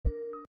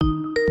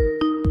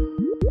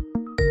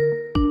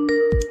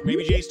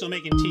Baby Jay's still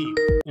making tea.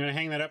 I'm gonna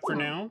hang that up for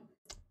now.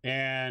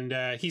 And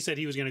he said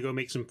he was gonna go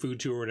make some food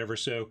too or whatever.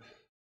 So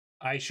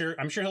I'm sure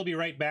he'll be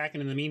right back.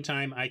 And in the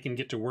meantime, I can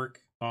get to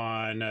work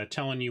on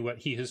telling you what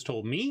he has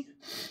told me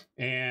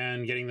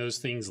and getting those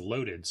things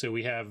loaded. So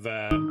we have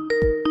there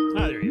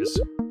he is.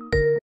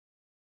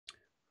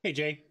 Hey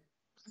Jay.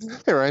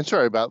 Hey Ryan,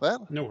 sorry about that.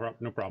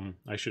 No problem.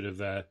 I should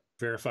have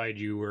verified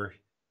you were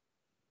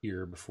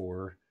here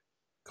before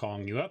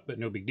calling you up, but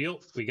no big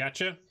deal. We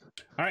gotcha.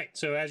 All right,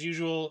 so as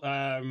usual,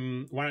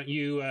 why don't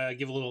you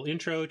give a little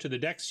intro to the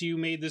decks you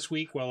made this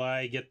week while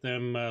I get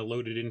them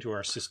loaded into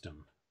our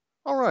system.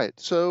 All right,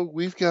 so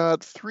we've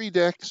got 3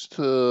 decks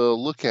to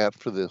look at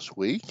for this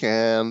week,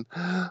 and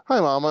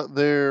hi Mama,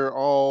 they're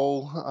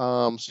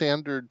all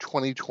standard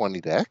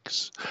 2020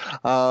 decks.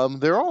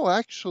 They're all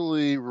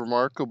actually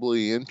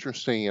remarkably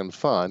interesting and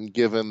fun,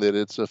 given that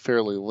it's a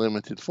fairly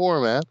limited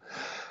format.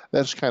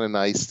 That's kind of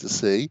nice to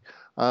see.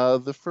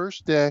 The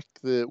first deck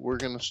that we're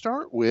going to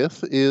start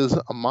with is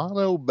a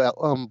mono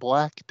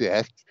black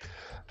deck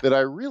that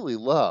I really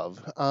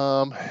love.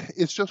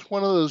 It's just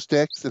one of those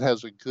decks that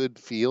has a good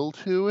feel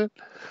to it.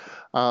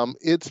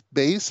 It's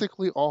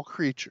basically all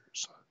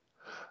creatures.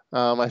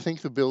 I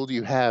think the build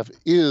you have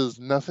is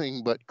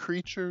nothing but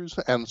creatures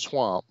and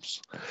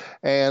swamps,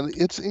 and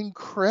it's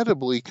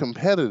incredibly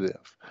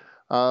competitive.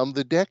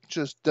 The deck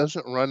just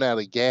doesn't run out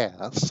of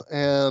gas,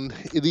 and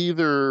it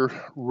either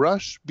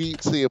rush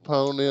beats the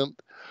opponent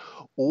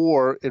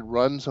or it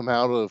runs them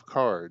out of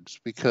cards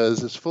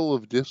because it's full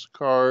of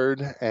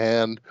discard,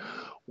 and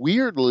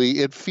weirdly,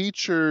 it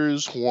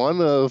features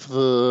one of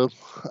the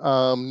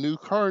new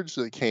cards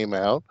that came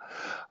out.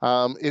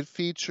 It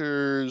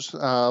features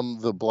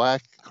the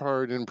black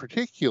card in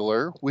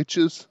particular, which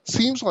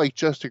seems like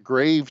just a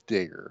grave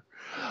digger.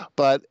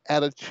 But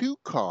at a 2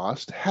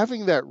 cost,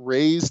 having that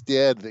raise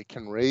dead that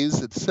can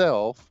raise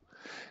itself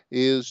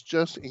is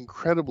just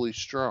incredibly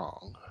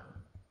strong.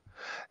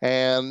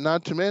 And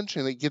not to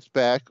mention, it gets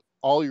back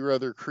all your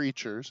other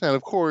creatures. And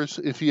of course,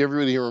 if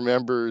everybody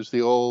remembers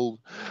the old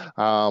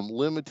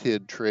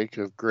limited trick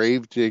of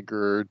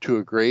Gravedigger to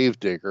a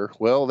Gravedigger,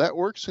 well, that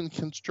works in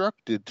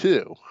Constructed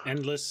too.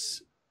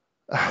 Endless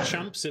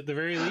chumps at the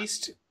very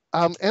least?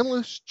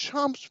 Endless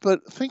chumps,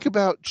 but think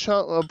about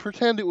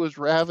pretend it was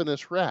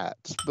ravenous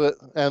rats,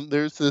 and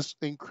there's this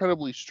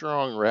incredibly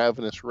strong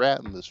ravenous rat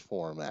in this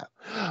format.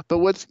 But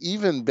what's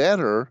even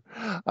better,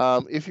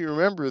 if you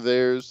remember, we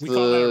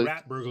call that a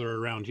rat burglar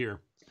around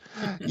here.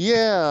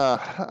 Yeah,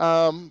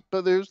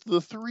 but there's the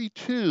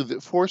 3/2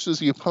 that forces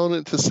the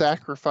opponent to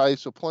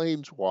sacrifice a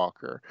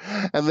planeswalker,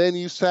 and then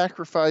you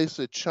sacrifice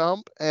a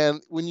chump,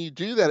 and when you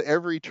do that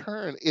every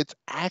turn, it's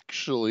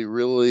actually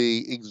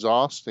really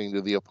exhausting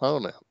to the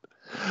opponent.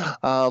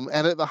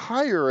 And at the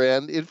higher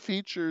end, it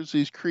features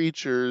these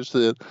creatures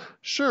that,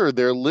 sure,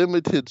 they're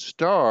limited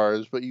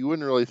stars, but you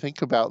wouldn't really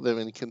think about them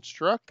in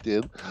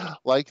Constructed,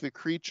 like the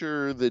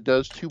creature that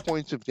does 2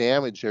 points of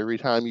damage every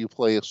time you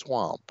play a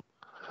swamp.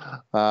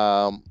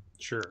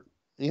 Sure.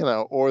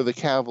 Or the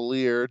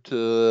Cavalier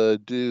to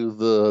do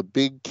the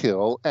big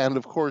kill, and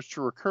of course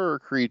to recur a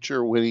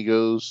creature when he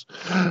goes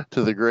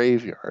to the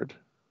graveyard.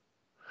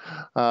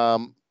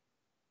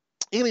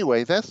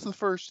 Anyway, that's the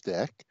first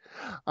deck.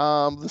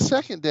 The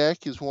second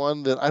deck is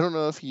one that I don't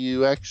know if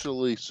you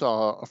actually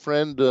saw. A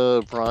friend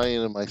of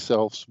Brian and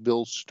myself,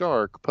 Bill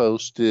Stark,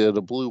 posted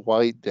a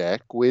blue-white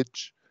deck,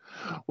 which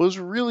was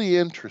really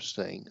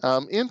interesting.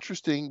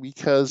 Interesting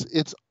because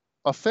it's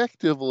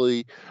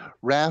effectively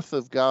Wrath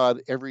of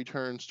God every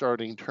turn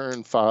starting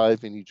turn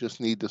 5, and you just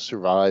need to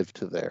survive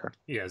to there.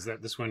 Yeah, is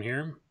that this one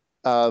here?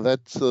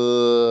 That's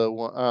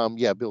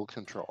Build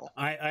Control.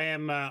 I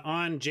am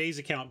on Jay's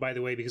account, by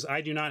the way, because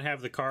I do not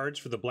have the cards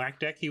for the black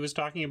deck he was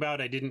talking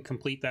about. I didn't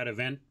complete that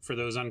event for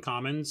those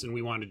uncommons, and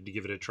we wanted to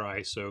give it a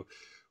try, so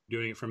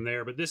doing it from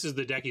there. But this is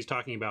the deck he's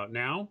talking about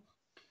now.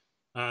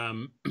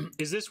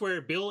 Is this where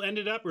Bill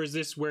ended up, or is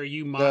this where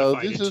you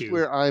modified it to? No, this is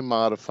where I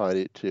modified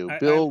it to.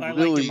 Bill I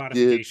really like your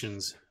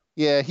modifications.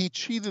 Yeah, he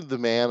cheated the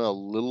man a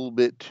little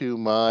bit too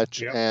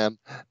much, Yep. and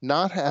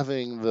not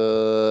having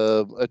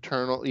the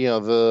eternal,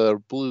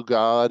 the blue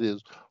god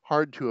is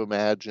hard to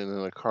imagine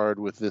in a card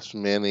with this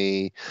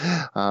many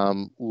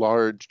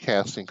large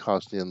casting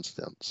cost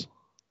instants.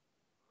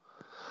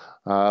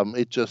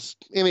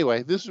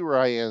 Anyway, this is where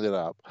I ended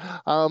up.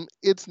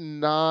 It's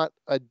not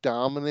a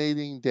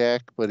dominating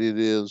deck, but it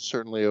is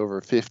certainly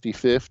over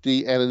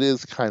 50-50, and it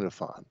is kind of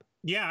fun.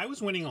 Yeah, I was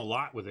winning a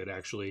lot with it,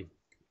 actually.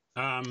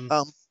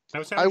 I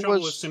was having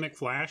trouble with Simic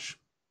Flash.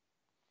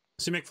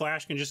 Simic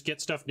Flash can just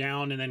get stuff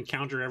down and then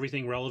counter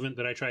everything relevant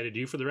that I try to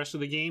do for the rest of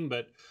the game,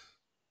 but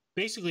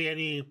basically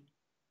any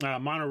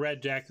mono red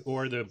deck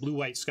or the blue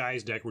white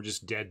skies deck were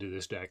just dead to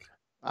this deck.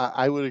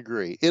 I would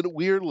agree. It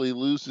weirdly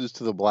loses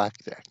to the black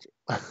deck.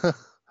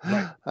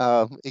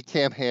 Right. It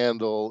can't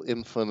handle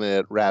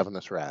infinite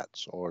ravenous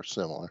rats or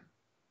similar.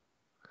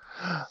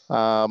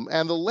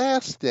 And the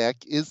last deck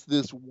is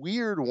this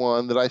weird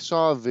one that I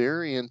saw a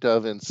variant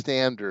of in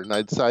Standard, and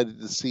I decided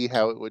to see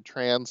how it would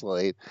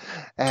translate.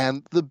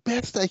 And the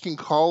best I can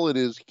call it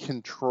is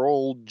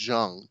Control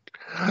Junk.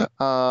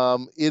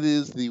 It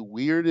is the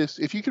weirdest.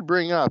 If you could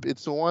bring up,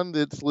 it's the one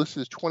that's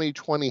listed as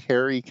 2020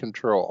 Harry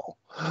Control,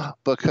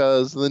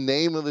 because the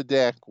name of the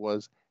deck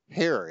was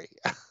Harry,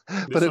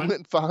 but it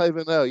went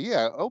 5-0.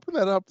 Yeah, open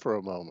that up for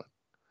a moment.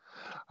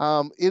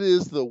 It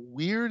is the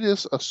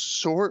weirdest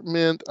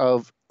assortment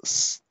of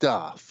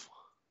stuff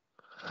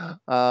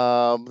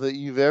that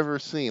you've ever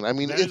seen. I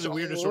mean, that it's is a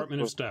weird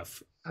assortment of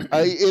stuff.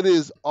 It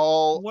is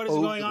all. What is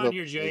going on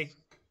here, Jay?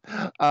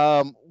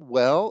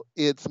 Well,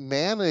 it's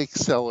mana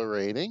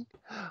accelerating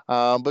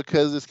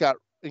because it's got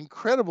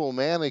incredible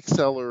mana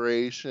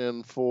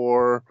acceleration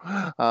for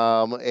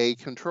a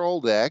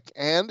control deck,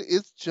 and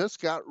it's just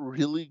got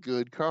really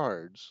good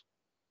cards.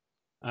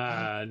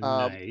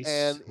 Nice.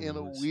 And in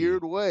a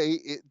weird way,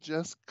 it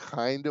just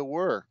kind of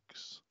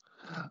works.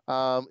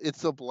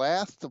 It's a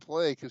blast to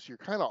play because you're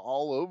kind of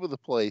all over the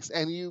place,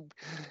 and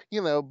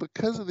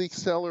because of the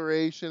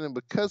acceleration and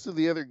because of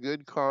the other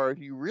good card,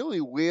 you really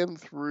win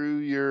through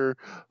your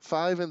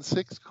 5 and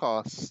 6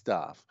 cost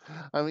stuff.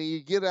 I mean,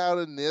 you get out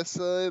of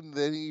Nissa, and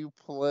then you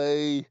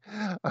play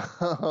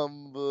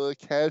the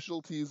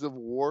Casualties of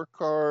War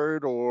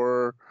card,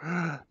 or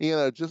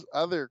just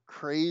other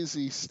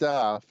crazy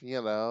stuff.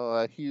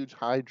 A huge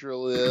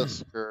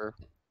Hydralisk or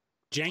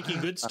janky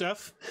good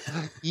stuff.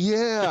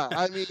 Yeah,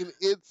 I mean,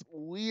 it's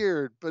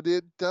weird, but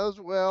it does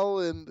well,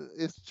 and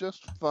it's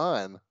just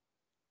fun.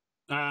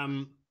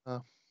 How's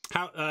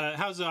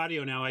the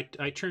audio now?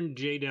 I turned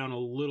Jay down a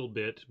little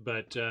bit,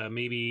 but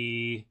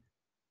maybe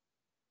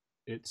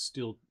it's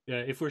still.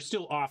 If we're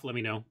still off, let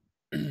me know.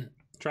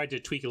 Tried to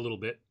tweak a little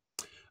bit.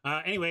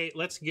 Anyway,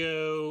 let's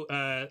go.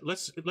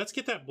 Let's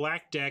get that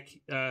black deck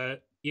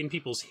in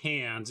people's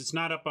hands. It's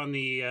not up on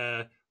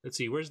the. Let's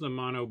see. Where's the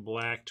mono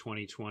black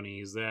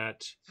 2020? Is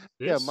that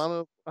this? Yeah,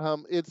 mono.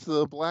 It's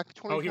the black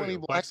 2020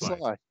 black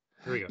slide.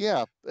 Here we go.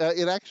 Yeah,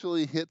 it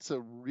actually hits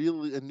a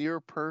near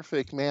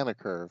perfect mana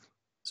curve.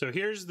 So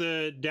here's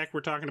the deck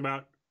we're talking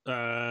about.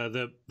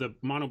 The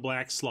mono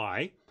black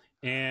sly,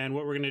 and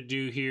what we're gonna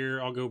do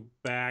here. I'll go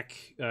back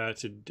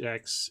to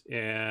decks,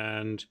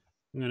 and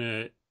I'm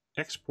gonna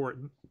export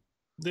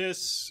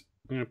this.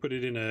 I'm gonna put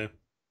it in a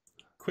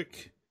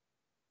quick.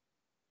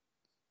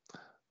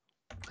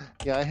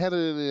 Yeah, I had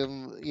it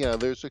in. Yeah,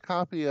 there's a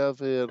copy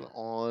of it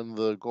on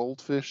the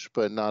Goldfish,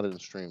 but not in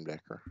Stream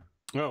Decker.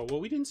 Oh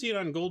well, we didn't see it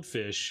on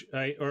Goldfish,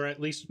 or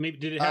at least maybe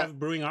did it have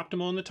Brewing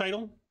Optimal in the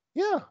title?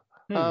 Yeah,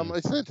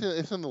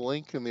 it's in the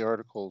link in the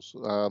articles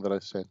that I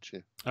sent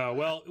you. Oh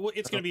well,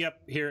 it's going to be up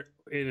here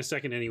in a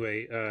second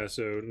anyway,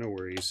 so no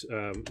worries.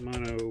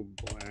 Mono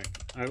black.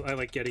 I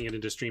like getting it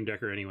into Stream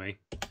Decker anyway,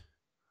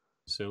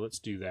 so let's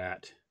do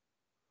that,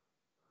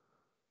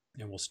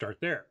 and we'll start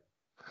there.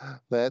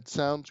 That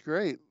sounds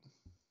great.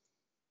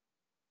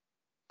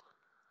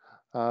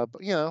 But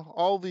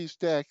all these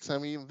decks, I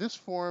mean, this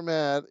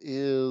format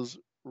is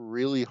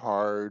really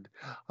hard.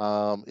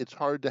 It's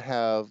hard to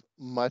have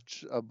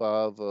much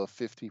above a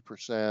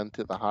 50%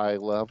 at the high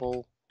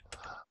level.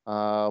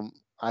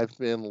 I've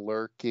been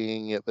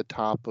lurking at the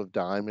top of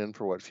Diamond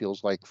for what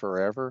feels like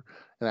forever.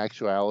 In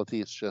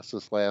actuality, it's just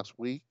this last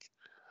week.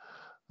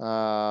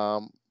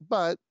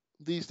 But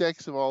these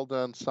decks have all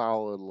done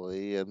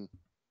solidly, and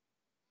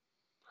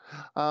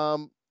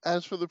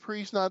as for the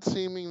Priest not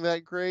seeming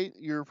that great,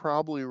 you're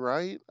probably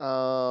right.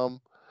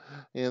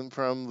 And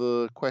from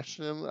the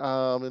question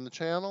in the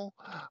channel,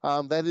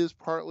 that is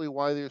partly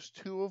why there's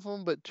 2 of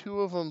them, but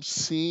 2 of them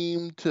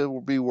seem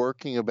to be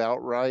working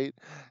about right,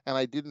 and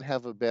I didn't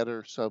have a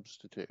better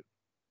substitute.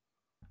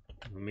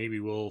 Maybe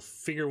we'll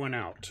figure one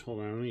out. Hold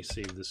on, let me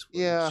save this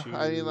one. Yeah,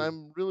 I mean,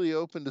 I'm really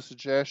open to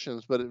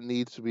suggestions, but it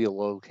needs to be a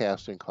low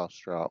casting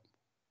cost drop.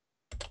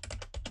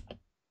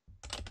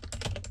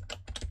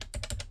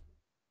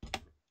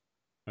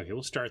 Okay,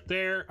 we'll start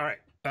there. All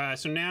right.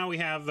 So now we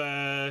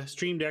have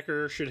Stream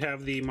Decker should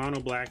have the mono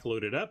black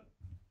loaded up.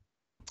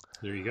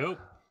 There you go.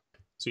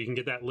 So you can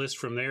get that list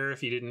from there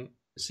if you didn't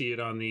see it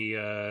on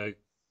the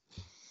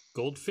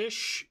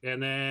Goldfish.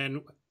 And then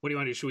what do you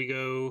want to do? Should we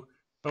go?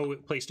 Oh,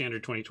 play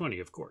standard 2020,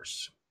 of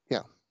course.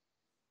 Yeah.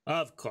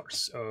 Of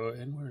course. Oh,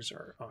 and where's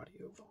our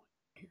audio volume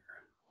here?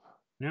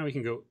 Now we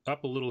can go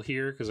up a little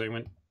here because I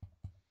went.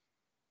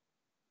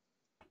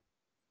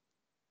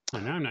 Oh,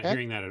 now I'm not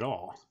hearing that at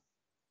all.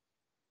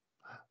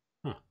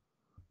 Huh.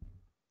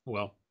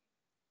 Well.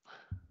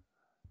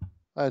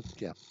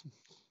 Yeah.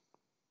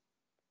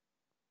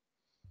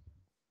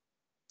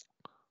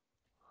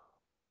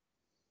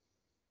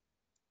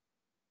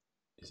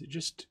 Is it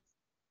just...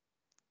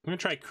 I'm going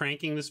to try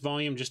cranking this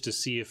volume just to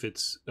see if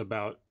it's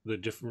about the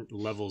different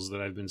levels that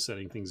I've been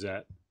setting things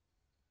at.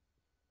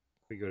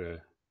 We go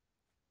to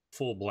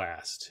full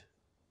blast.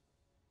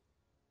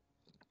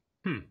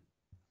 I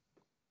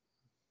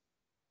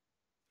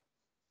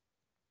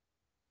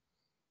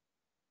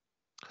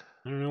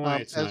don't know why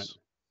it's not...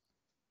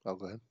 Oh,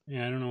 go ahead.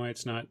 Yeah, I don't know why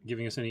it's not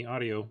giving us any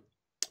audio.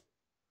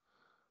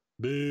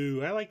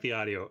 Boo! I like the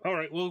audio. All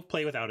right, we'll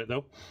play without it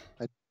though.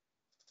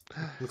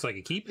 Looks like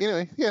a keep.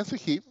 Anyway, yeah, it's a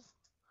keep.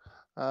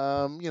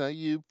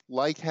 You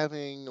like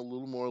having a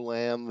little more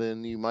land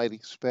than you might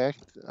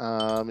expect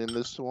in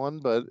this one,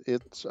 but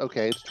it's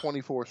okay. It's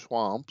 24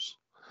 swamps.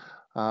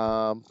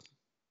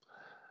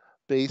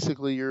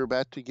 Basically, you're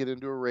about to get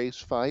into a race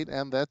fight,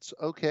 and that's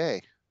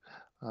okay.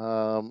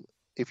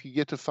 If you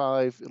get to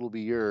 5, it'll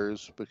be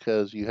yours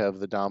because you have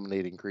the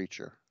dominating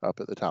creature up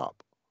at the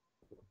top.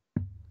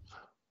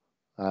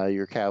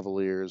 Your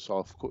Cavaliers,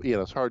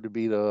 it's hard to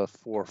beat a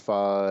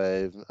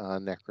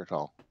 4/5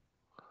 Necrotal.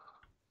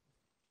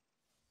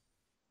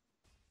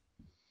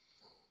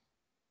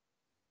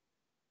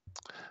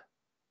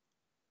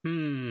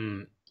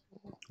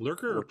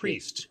 Lurker or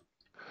priest?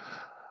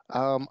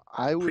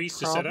 I would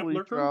priest probably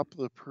drop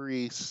the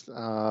priest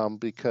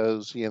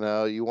because you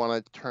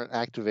want to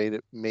activate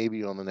it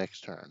maybe on the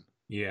next turn.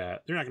 Yeah,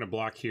 they're not going to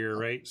block here,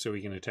 right? So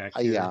we can attack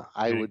here. Yeah,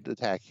 I would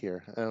attack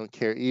here. I don't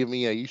care. Even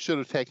you should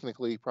have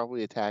technically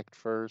probably attacked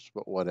first,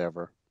 but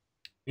whatever.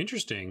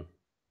 Interesting.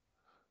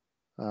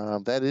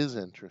 That is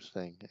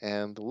interesting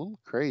and a little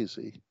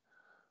crazy.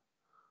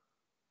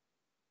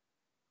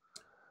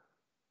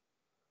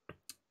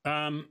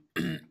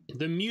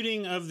 The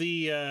muting of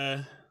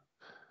the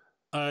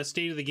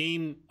state of the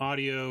game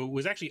audio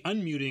was actually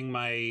unmuting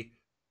my.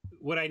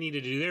 What I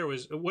needed to do there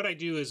was what I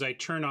do is I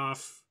turn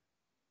off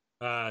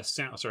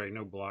sound. Sorry,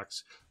 no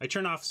blocks. I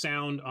turn off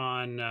sound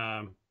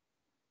on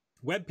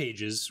web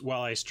pages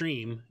while I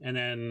stream, and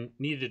then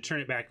needed to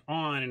turn it back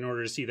on in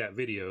order to see that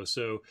video.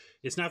 So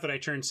it's not that I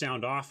turned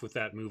sound off with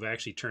that move. I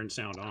actually turned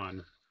sound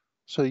on.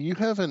 So you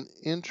have an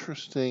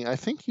interesting. I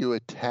think you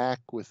attack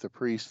with the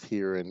priest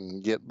here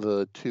and get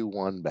the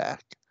 2/1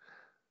 back.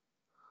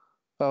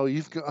 Oh,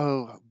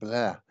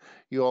 blah.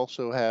 You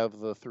also have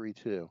the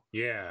 3/2.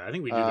 Yeah, I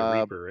think we do the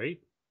Reaper, right?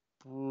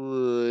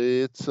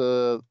 It's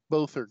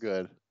both are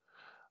good.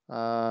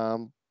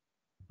 I'm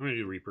gonna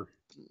do Reaper.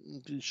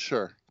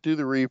 Sure, do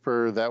the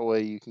Reaper. That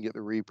way you can get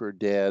the Reaper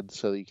dead,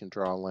 so that you can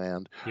draw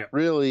land. Yep.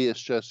 Really,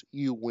 it's just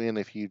you win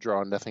if you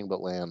draw nothing but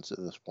lands at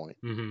this point.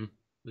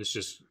 This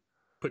just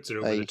puts it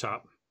over the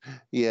top.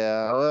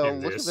 Yeah, well,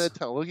 look at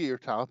that. Look at your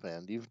top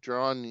end. You've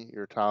drawn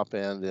your top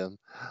end, and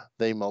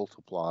they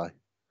multiply.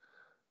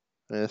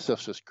 And this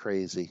stuff's just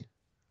crazy.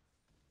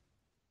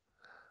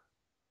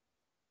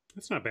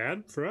 That's not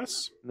bad for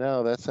us.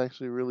 No, that's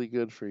actually really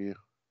good for you.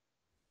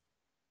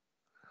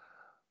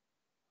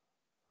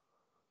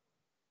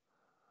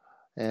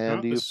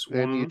 And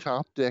you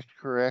top decked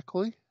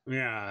correctly.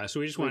 Yeah,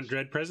 so we just want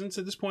Dread Presence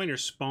at this point, or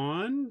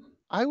Spawn?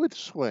 I would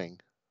swing.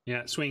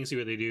 Yeah, swing, see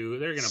what they do.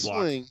 They're going to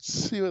block. Swing,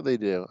 see what they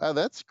do. Oh,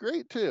 that's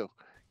great, too.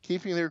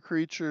 Keeping their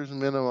creatures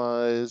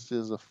minimized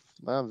is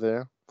not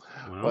there.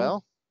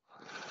 Well,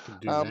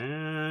 do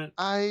that.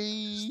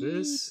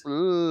 This?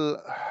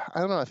 I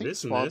don't know. I think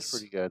Spawn's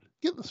pretty good.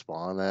 Get the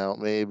Spawn out,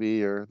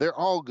 maybe, or they're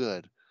all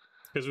good.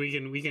 Because we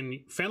can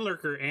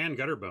Fenlurker and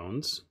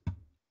Gutterbones.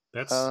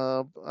 That's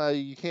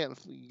you can't.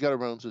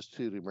 Gutterbones is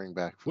 2 to bring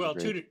back. Well,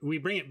 we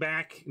bring it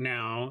back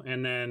now,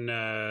 and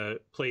then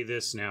play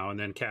this now, and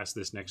then cast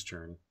this next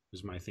turn.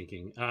 Is my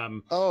thinking.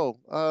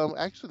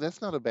 Actually,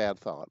 that's not a bad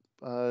thought.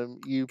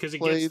 Because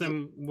it gets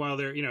them while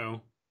they're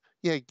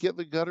Yeah, get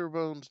the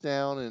Gutterbones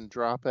down and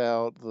drop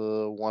out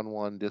the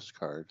 1/1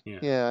 discard.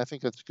 Yeah, I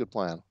think that's a good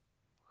plan.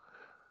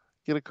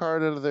 Get a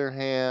card out of their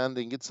hand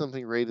and get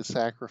something ready to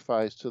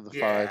sacrifice to the 5.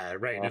 Yeah,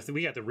 right. And if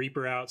we got the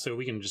Reaper out, so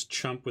we can just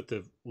chump with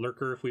the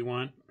Lurker if we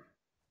want.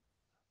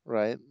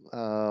 Right.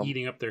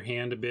 Eating up their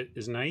hand a bit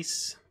is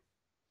nice.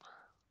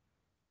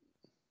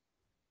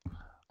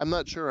 I'm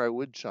not sure I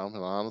would chump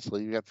him,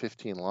 honestly. You got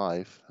 15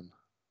 life.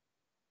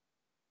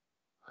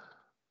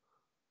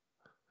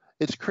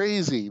 It's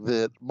crazy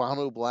that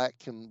mono black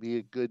can be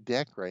a good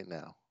deck right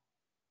now.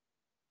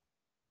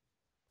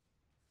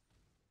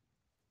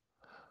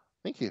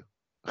 Thank you.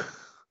 I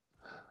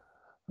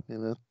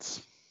mean,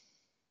 that's...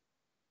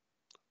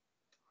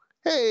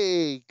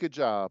 Hey, good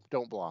job.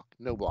 Don't block.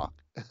 No block.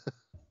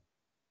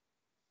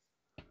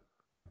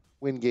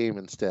 Win game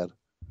instead.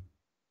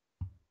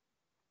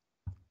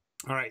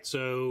 All right,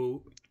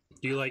 so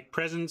do you like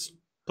Presence,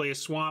 play a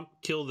swamp,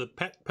 kill the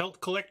pelt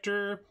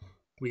collector?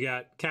 We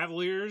got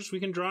Cavaliers we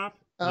can drop.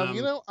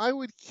 I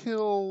would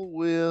kill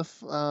with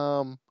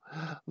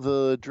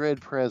the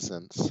Dread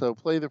Presence. So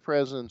play the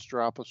Presence,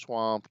 drop a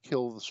swamp,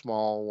 kill the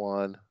small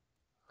one.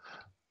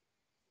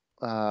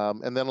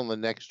 And then on the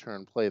next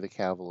turn, play the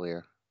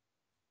Cavalier.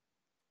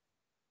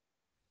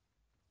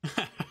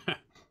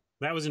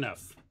 That was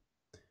enough.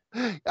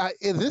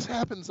 And this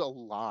happens a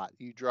lot.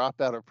 You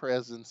drop out a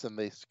Presence and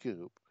they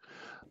scoop.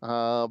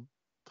 The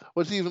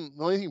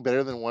only thing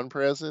better than 1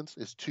 Presence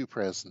is 2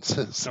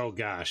 Presences. Oh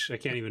gosh, I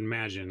can't even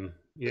imagine.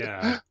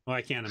 Yeah, well,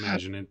 I can't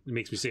imagine it. It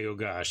makes me say, "Oh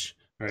gosh."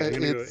 All right, I'm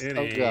gonna go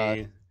NA. Oh god.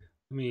 Let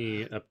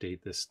me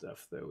update this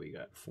stuff though. We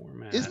got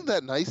format. Isn't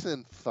that nice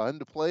and fun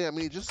to play? I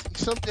mean, just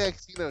some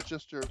decks,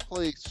 just to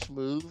play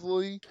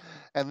smoothly,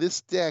 and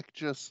this deck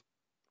just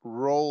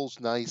rolls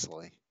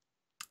nicely.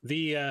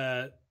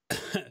 The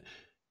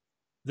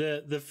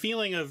the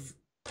feeling of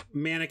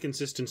mana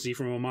consistency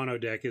from a mono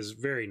deck is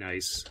very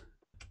nice.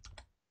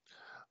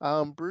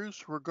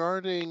 Bruce,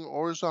 regarding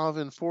Orzhov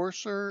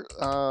Enforcer,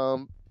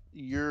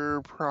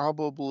 you're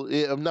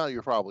probably, not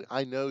you're probably,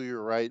 I know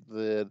you're right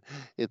that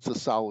it's a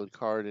solid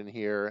card in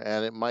here,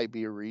 and it might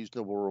be a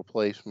reasonable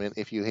replacement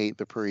if you hate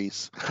the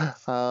priest.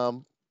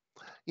 I'm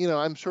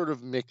sort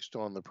of mixed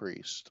on the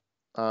priest.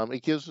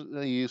 It gives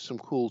you some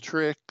cool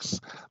tricks.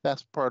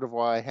 That's part of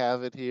why I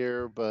have it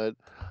here, but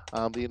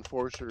the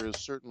Enforcer is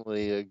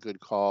certainly a good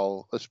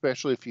call,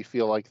 especially if you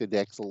feel like the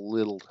deck's a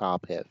little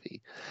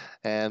top-heavy.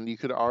 And you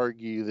could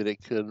argue that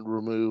it could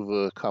remove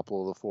a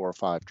couple of the 4 or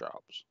 5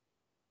 drops.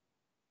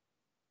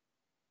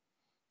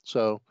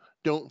 So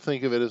don't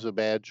think of it as a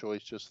bad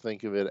choice. Just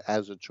think of it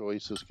as a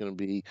choice that's going to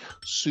be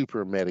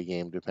super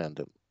metagame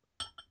dependent.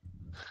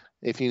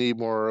 If you need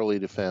more early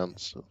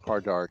defense,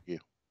 hard to argue.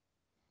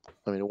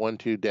 I mean, a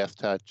 1/2 Death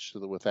Touch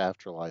with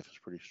Afterlife is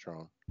pretty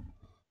strong.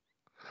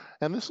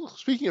 And this,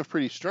 speaking of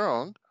pretty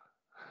strong,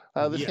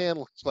 this hand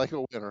looks like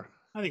a winner.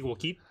 I think we'll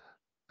keep.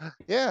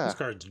 Yeah. This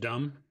card's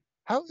dumb.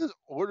 How is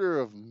Order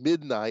of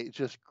Midnight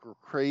just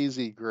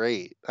crazy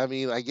great? I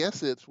mean, I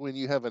guess it's when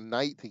you have a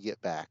night to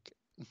get back.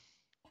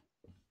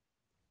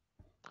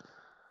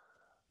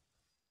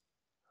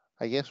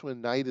 I guess when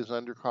night is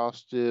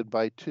undercosted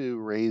by 2,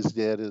 Raise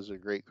Dead is a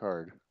great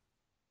card.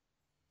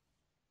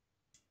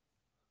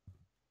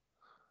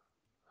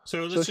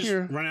 So let's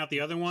just run out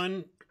the other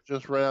one.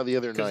 Just run out the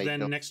other night. Because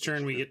then next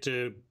turn we get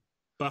to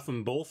buff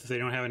them both if they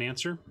don't have an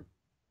answer.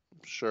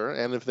 Sure,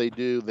 and if they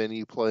do, then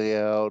you play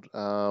out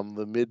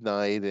the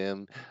midnight,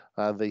 and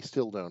they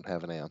still don't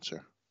have an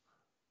answer.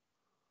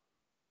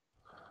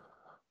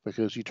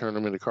 Because you turn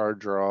them into card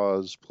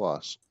draws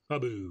plus.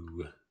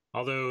 Baboo.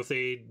 Although if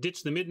they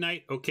ditch the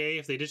midnight, okay.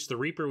 If they ditch the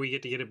Reaper, we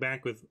get to get it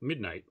back with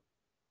midnight.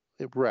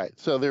 Right.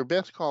 So their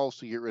best call is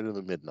to get rid of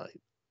the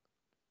midnight,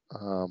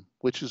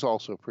 which is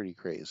also pretty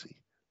crazy.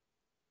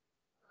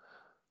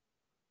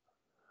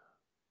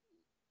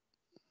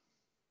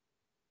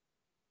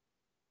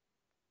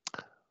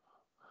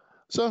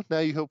 So now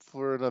you hope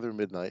for another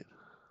midnight.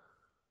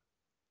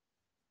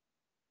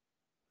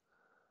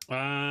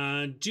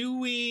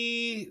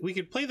 We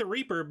could play the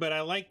Reaper, but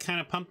I like kind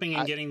of pumping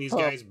and getting these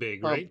guys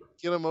big, right?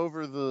 Get them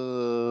over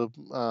the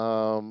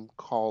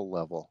call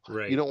level.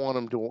 Right. You don't want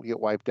them to get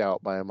wiped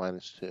out by a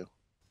 -2.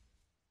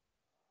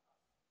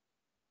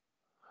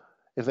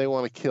 If they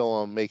want to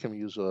kill them, make them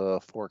use a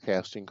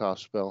forecasting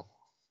cost spell.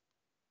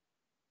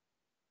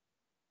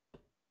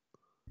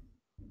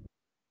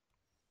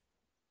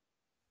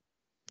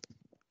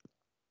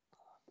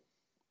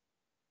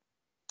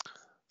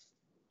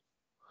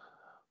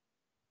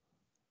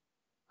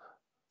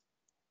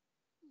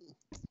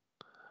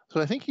 So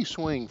I think you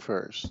swing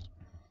first.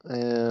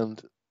 And,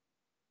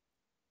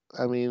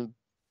 I mean,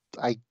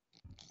 I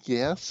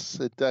guess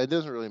it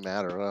doesn't really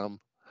matter.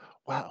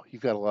 Wow,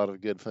 you've got a lot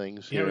of good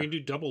things here. Yeah, we can do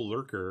double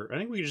Lurker. I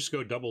think we can just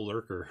go double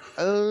Lurker.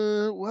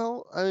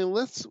 Well, I mean,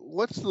 what's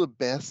the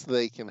best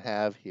they can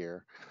have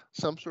here?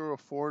 Some sort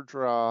of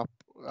 4-drop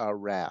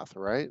Wrath,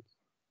 right?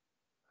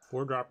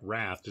 4-drop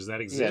Wrath. Does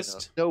that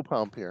exist? Yeah, no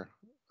pump here.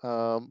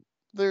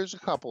 There's a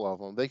couple of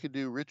them. They could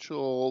do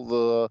Ritual,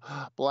 the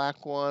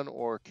black one,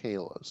 or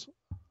Kayla's.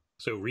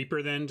 So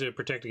Reaper then to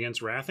protect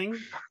against Wrathing?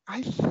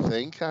 I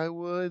think I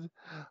would.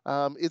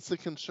 It's a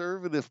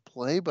conservative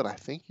play, but I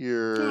think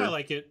you're... I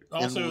like it.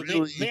 Also,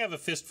 really... they have a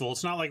fistful.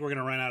 It's not like we're going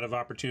to run out of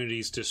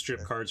opportunities to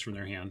strip cards from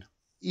their hand.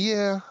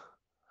 Yeah.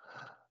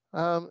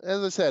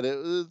 As I said,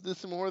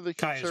 it's more the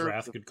conservative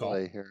Wrath, good call.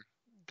 Play here.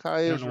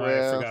 Kaya's I don't know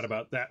why I forgot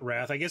about that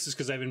Wrath. I guess it's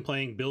because I've been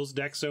playing Bill's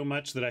deck so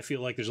much that I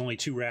feel like there's only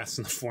 2 Wraths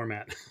in the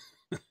format.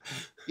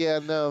 Yeah,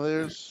 no,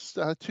 there's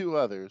 2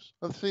 others.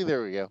 Let's see,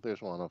 there we go.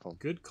 There's one of them.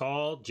 Good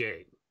call,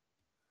 Jay.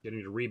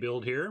 Getting to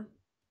rebuild here.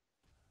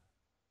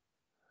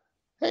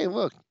 Hey,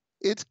 look,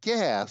 it's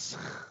gas.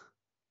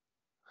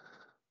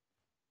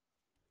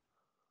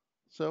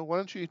 So why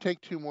don't you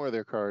take 2 more of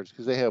their cards,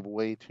 because they have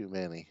way too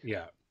many.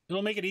 Yeah,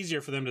 it'll make it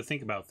easier for them to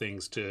think about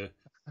things to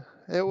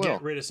it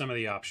get rid of some of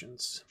the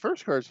options.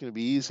 First card's going to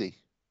be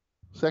easy.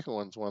 Second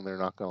one's one they're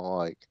not going to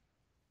like.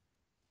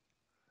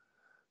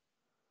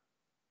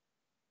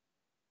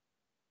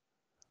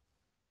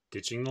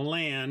 Ditching the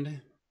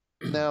land.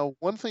 Now,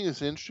 one thing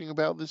that's interesting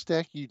about this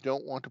deck, you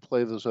don't want to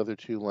play those other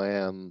 2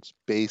 lands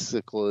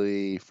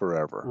basically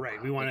forever.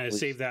 Right, we want to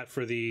save that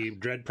for the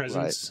Dread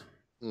Presence.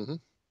 Right. Mm-hmm.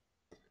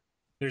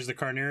 There's the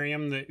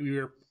Carnarium that we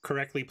were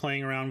correctly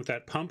playing around with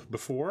that pump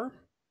before.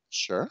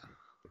 Sure.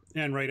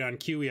 And right on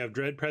cue, we have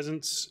Dread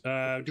Presence.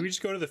 Do we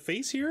just go to the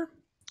face here?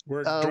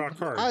 Or draw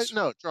cards?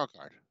 No, draw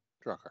card.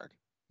 Draw card.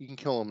 You can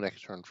kill them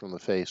next turn from the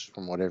face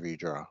from whatever you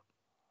draw.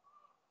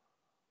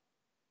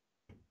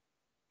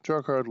 Draw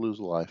a card, lose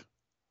a life.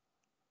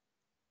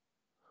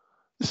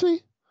 You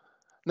see?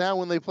 Now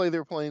when they play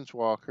their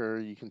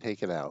Planeswalker, you can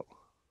take it out.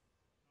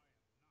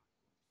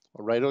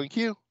 Right on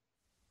cue.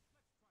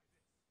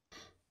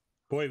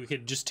 Boy, we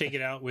could just take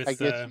it out with... I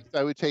guess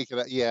I would take it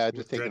out. Yeah, I'd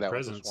just take it out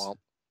with the Swamp.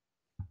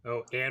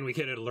 Oh, and we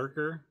get a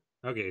Lurker?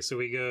 Okay, so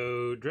we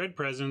go Dread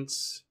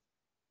Presence.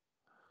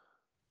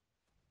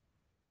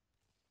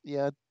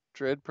 Yeah,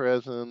 Dread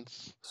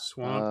Presence.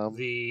 Swamp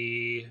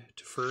the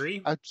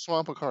Teferi. I'd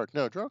swamp a card.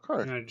 No, draw a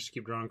card. No, just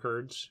keep drawing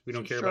cards. We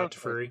don't Just care draw a about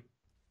card. Teferi.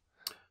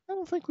 I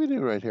don't think we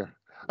do right here.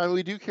 I mean,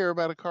 we do care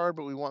about a card,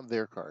 but we want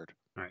their card.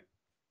 All right.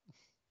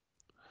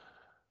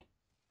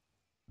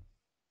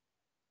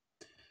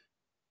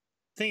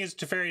 Thing is,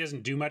 Teferi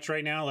doesn't do much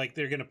right now. Like,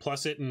 they're going to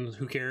plus it, and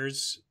who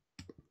cares?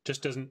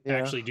 Just doesn't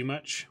actually do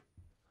much.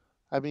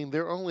 I mean,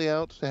 they're only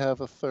out to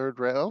have a third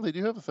wrath. Oh, they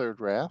do have a third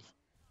wrath.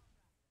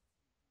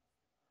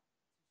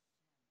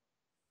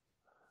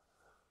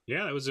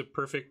 Yeah, that was a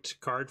perfect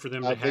card for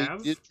them to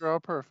have. They did draw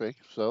perfect,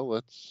 so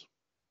let's...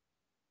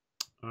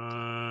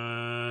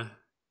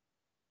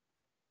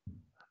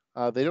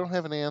 they don't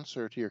have an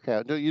answer to your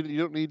cat. No, you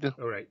don't need to...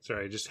 Oh, right.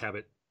 Sorry, I just have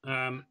it.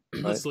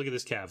 Let's look at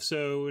this Cav.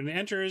 So when it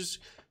enters,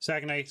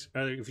 Saconite,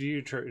 if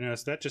you so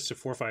that's just a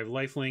 4/5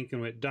 lifelink,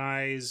 and when it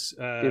dies,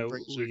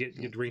 we get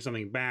to bring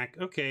something back.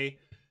 Okay.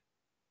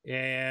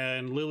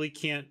 And Lily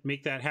can't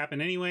make that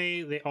happen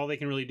anyway. All they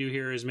can really do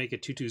here is make a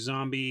 2/2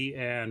 zombie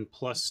and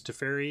plus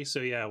Teferi.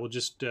 So yeah, we'll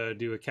just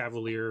do a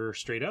Cavalier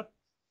straight up.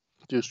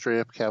 Do straight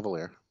up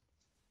Cavalier.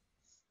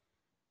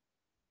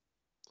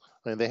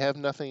 I mean, they have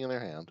nothing in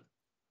their hand.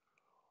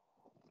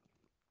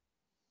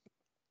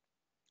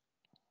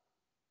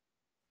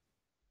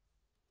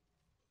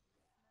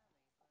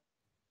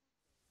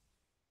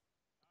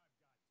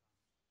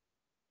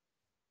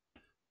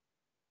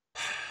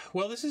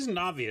 Well, this isn't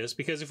obvious,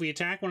 because if we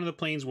attack one of the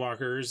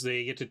planeswalkers,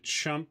 they get to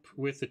chump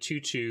with the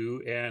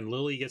 2/2, and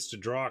Lily gets to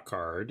draw a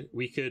card.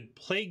 We could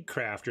Plague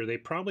Crafter. They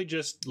probably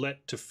just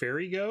let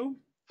Teferi go.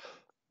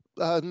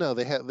 No,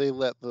 they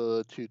let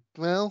the two.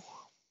 Well,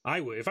 I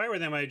would. If I were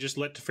them, I'd just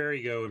let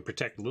Teferi go and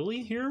protect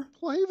Lily here.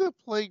 Play the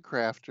Plague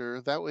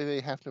Crafter. That way,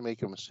 they have to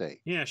make a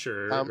mistake. Yeah,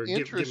 sure. Or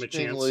give him a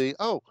chance.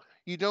 Oh,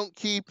 you don't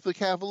keep the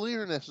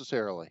Cavalier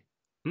necessarily.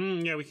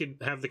 Yeah, we could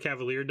have the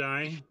Cavalier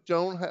die.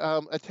 Don't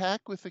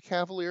attack with the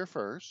Cavalier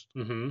first.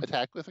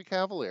 Attack with the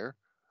Cavalier,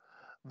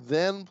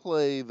 then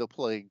play the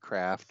Plague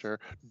Crafter.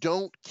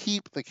 Don't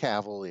keep the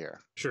Cavalier.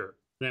 Sure.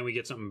 Then we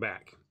get something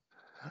back.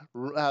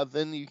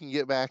 Then you can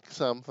get back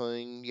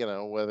something,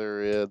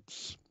 whether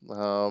it's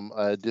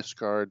a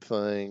discard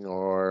thing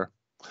or...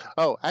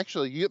 Oh,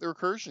 actually, you get the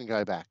Recursion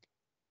guy back.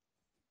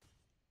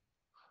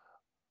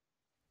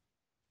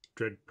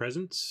 Dread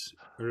Presence?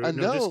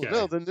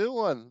 No, the new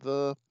one.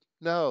 The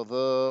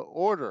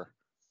Order.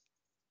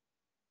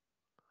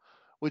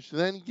 Which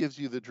then gives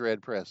you the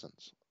Dread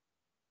Presence.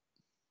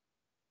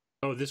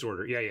 Oh, this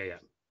Order. Yeah.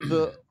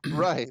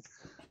 Right.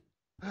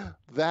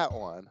 That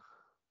one.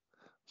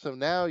 So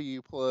now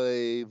you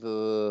play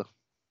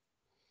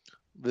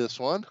this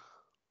one.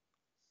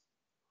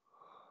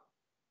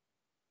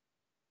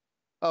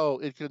 Oh,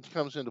 it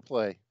comes into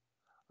play.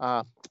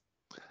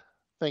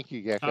 Thank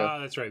you, Gecko.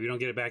 That's right. We don't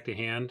get it back to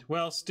hand.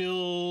 Well,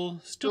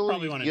 still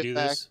probably want to do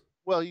this.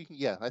 Well, you can.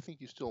 Yeah, I think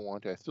you still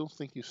want to. I still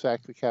think you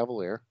sack the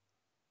Cavalier.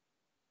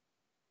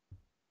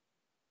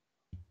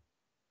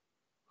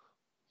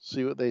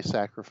 See what they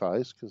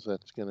sacrifice, because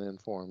that's going to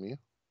inform you.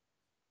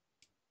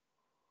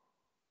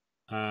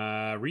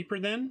 Reaper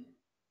then?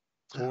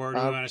 Or do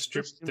you want to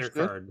strip their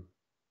card?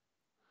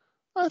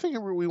 I think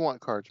we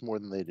want cards more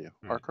than they do.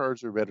 Our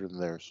cards are better than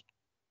theirs.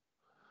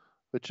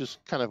 Which is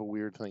kind of a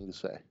weird thing to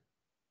say.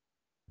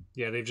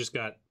 Yeah, they've just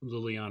got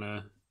Lily on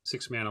a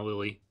 6-mana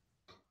Lily.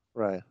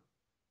 Right.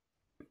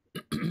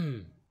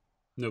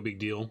 No big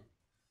deal.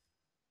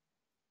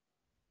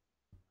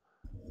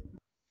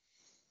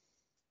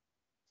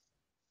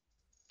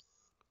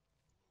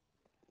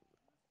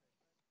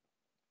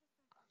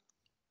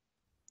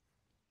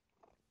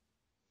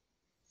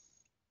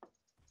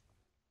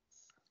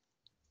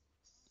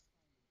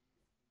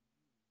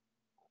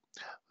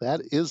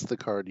 That is the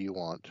card you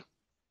want.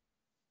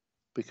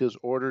 Because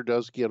Order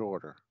does get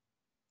Order.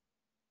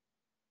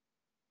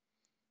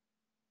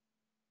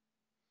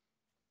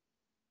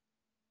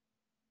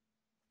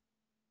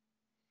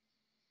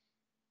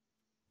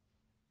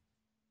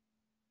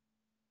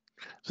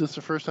 Is this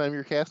the first time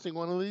you're casting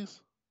one of these?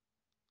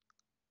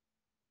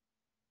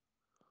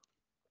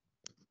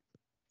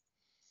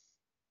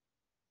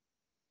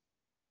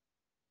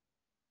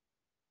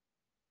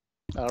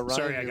 Ryan,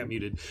 sorry, I got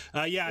muted.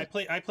 Yeah,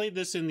 I played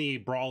this in the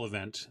Brawl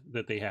event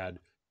that they had.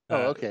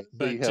 Okay.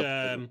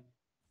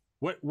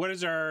 But what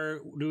is our...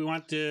 Do we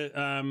want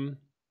to...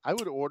 I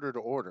would order to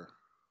order.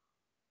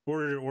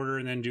 Order to order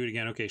and then do it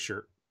again. Okay,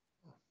 sure.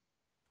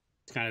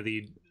 It's kind of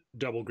the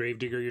double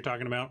Gravedigger you're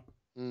talking about.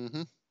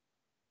 Mm-hmm.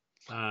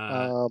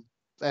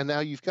 And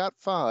now you've got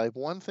 5.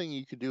 One thing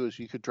you could do is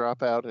you could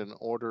drop out and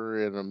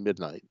order in a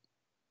midnight.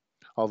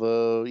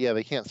 Although, yeah,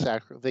 they can't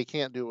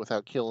do it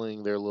without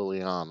killing their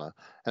Liliana.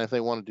 And if they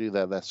want to do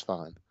that, that's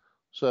fine.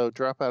 So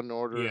drop out an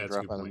order and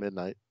drop out a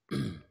midnight.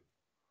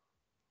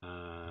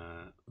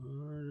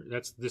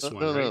 That's this one,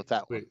 right? No,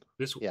 that one.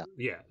 This one.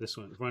 Yeah, this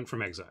one. One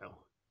from Exile.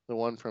 The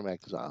one from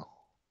Exile.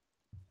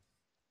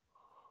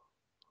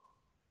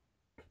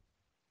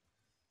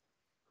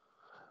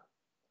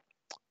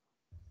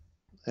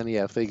 And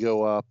yeah, if they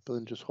go up,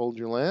 then just hold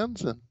your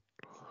lands. And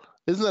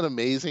isn't that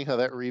amazing how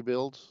that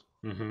rebuilds?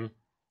 Mm-hmm.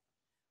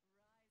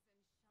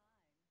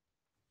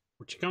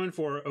 What you coming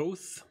for,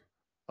 Oath?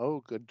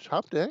 Oh, good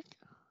top deck.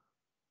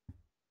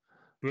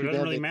 But it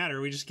doesn't really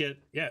matter. We just get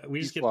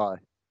just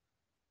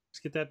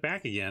get that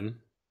back again.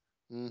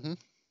 Mm-hmm.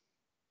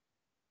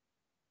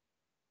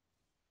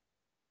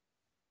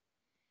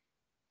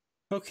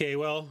 Okay,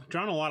 well,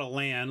 drawn a lot of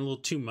land, a little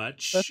too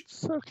much.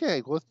 That's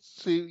okay. Let's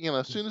see. You know,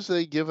 as soon as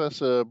they give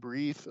us a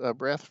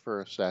breath for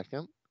a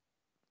second,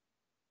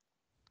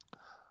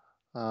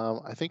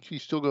 I think you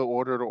still go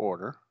order to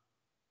order.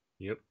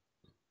 Yep.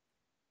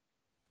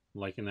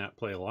 Liking that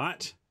play a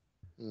lot.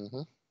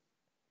 Mm-hmm.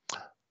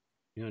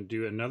 You know,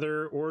 do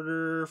another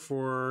order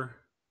for.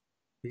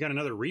 We got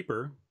another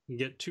Reaper. You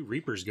get 2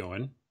 Reapers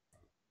going.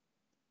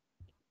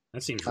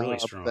 That seems really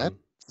strong. That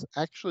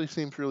actually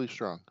seems really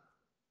strong.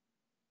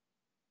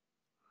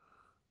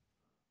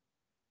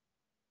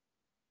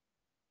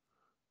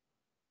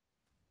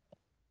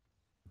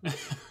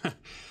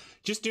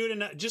 Just do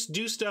it. Just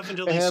do stuff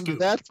until they and scoop.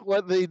 That's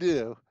what they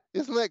do.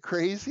 Isn't that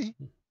crazy?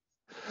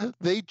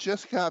 They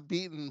just got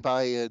beaten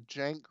by a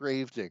jank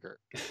gravedigger.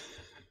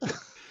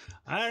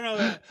 I don't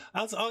know.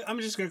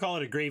 I'm just going to call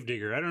it a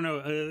gravedigger. I don't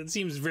know. It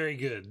seems very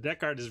good. That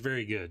card is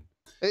very good.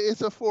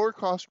 It's a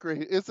 4-cost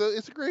grave. It's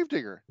a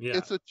gravedigger. Yeah.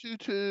 It's a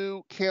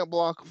 2/2 can't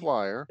block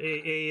flyer.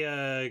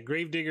 A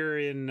gravedigger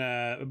in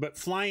but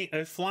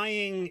a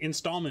flying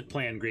installment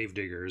plan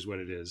gravedigger is what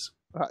it is.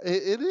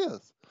 It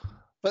is.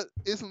 But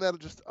isn't that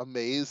just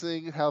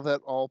amazing how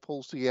that all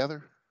pulls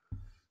together?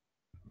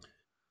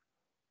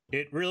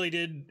 It really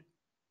did.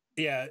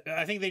 Yeah,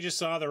 I think they just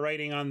saw the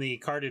writing on the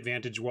card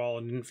advantage wall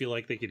and didn't feel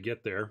like they could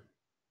get there.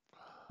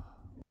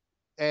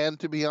 And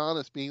to be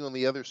honest, being on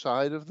the other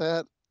side of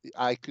that,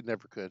 I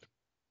never could.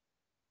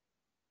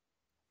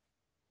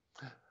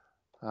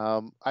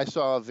 I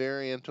saw a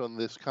variant on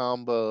this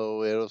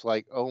combo. It was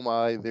like, oh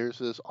my, there's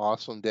this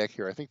awesome deck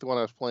here. I think the one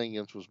I was playing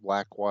against was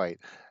black-white,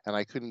 and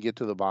I couldn't get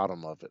to the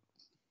bottom of it.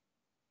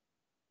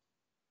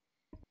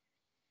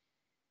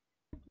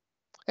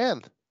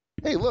 And,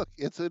 hey, look,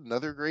 it's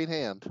another great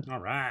hand.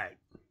 All right.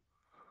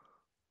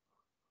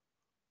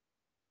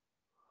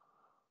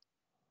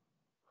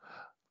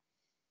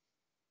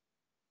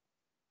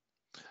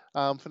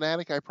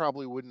 Fnatic, I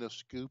probably wouldn't have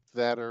scooped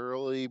that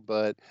early,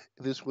 but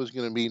this was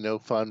going to be no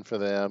fun for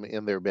them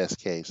in their best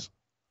case.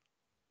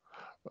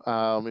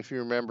 If you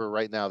remember,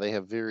 right now they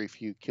have very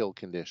few kill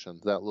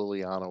conditions. That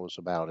Liliana was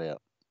about it.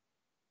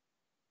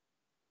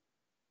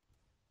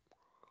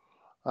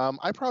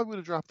 I probably would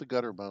have dropped the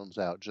gutter bones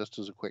out, just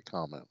as a quick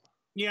comment.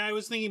 Yeah, I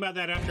was thinking about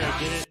that after I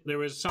did it. There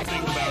was something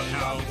about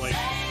how, like,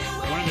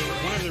 one of the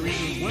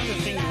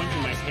things that went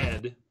through my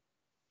head.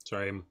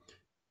 Sorry, I'm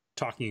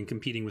talking and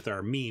competing with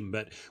our meme,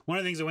 but one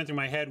of the things that went through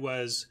my head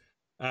was,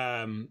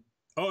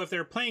 if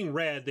they're playing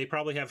red, they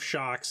probably have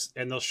shocks,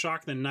 and they'll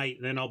shock the knight,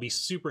 and then I'll be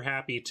super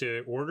happy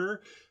to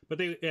order. But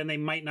they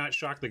might not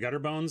shock the gutter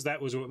bones.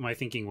 That was what my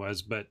thinking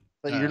was, but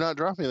you're not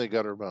dropping the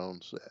gutter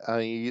bones.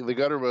 The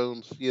gutter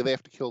bones, they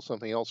have to kill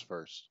something else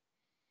first.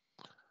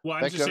 Well,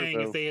 I'm just saying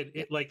if they had,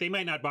 they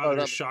might not bother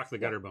to shock the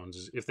gutter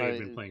bones if they had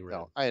been playing red.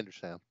 No, I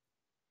understand.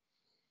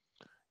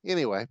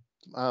 Anyway,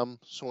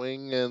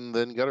 swing and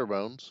then gutter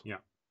bones. Yeah.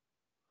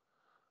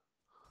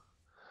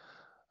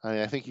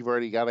 I think you've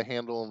already got a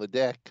handle on the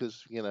deck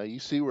because, you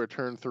see where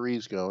turn 3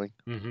 is going.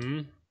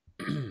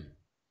 Mm-hmm.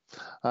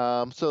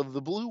 So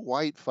the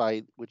blue-white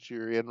fight, which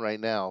you're in right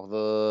now,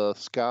 the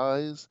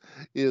skies,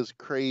 is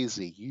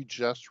crazy. You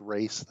just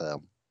race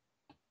them.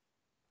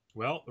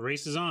 Well, the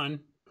race is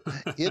on.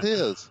 It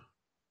is.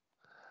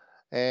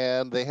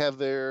 And they have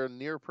their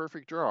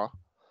near-perfect draw.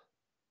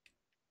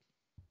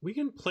 We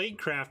can play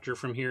Crafter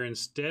from here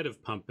instead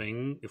of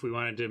pumping if we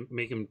wanted to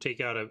make him take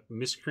out a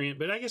miscreant,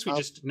 but I guess we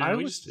just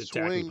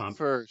attack and pump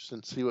first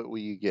and see what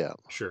you get.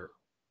 Sure.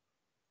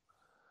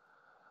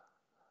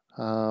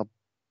 I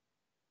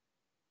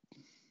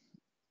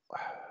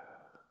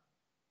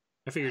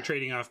figure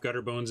trading off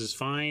gutter bones is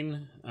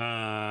fine.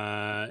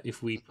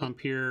 If we pump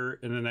here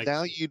and then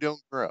now you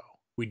don't grow.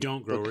 We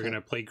don't grow. Okay. We're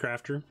gonna play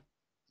Crafter.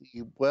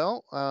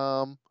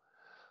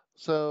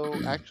 So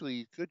actually,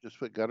 you could just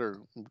put gutter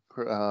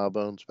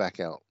bones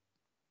back out.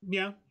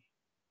 Yeah.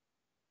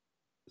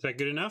 Is that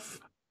good enough?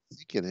 I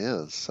think it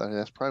is. I mean,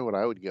 that's probably what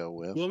I would go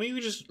with. Well, maybe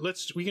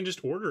we can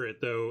just order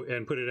it though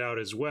and put it out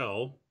as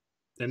well.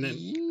 And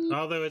then,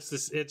 although it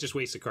just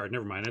wastes a card.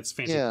 Never mind. That's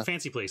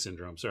fancy play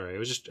syndrome.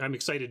 Sorry, I'm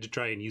excited to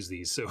try and use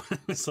these. So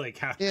it's like,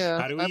 how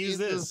do we use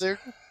this?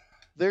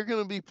 They're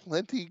going to be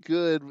plenty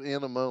good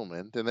in a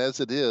moment. And as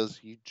it is,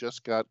 you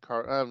just got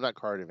not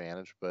card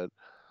advantage, but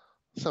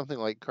something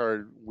like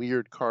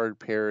weird card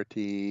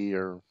parity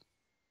or.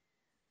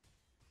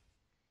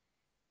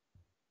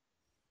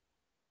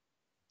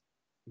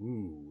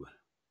 Ooh.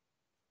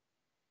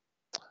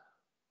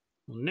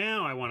 Well,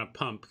 now I want to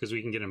pump because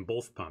we can get them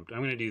both pumped. I'm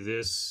going to do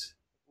this.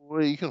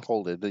 Well, you can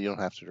hold it. You don't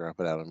have to drop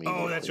it out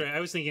immediately. Oh, that's right. I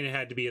was thinking it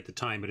had to be at the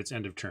time, but it's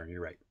end of turn.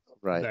 You're right.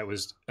 Right. That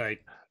was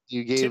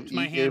tipped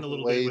my hand a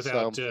little bit away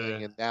without.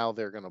 something, and now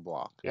they're going to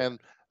block, Yeah. and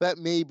that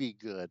may be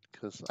good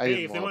because I Hey,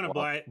 didn't if they want to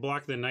block.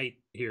 block the knight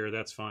here,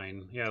 that's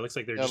fine. Yeah, it looks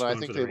like they're No, just no, I going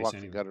think for they the race blocked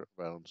anyway. the gutter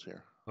bones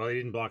here. Well, they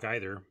didn't block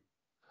either.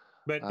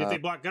 But if they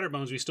block gutter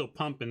bones, we still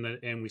pump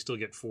and we still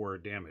get 4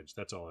 damage.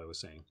 That's all I was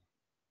saying.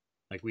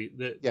 Like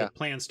the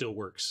plan still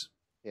works.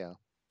 Yeah.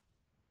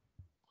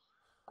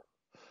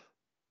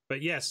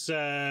 But yes,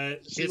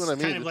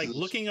 it's kind of like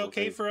looking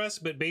okay for us.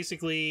 But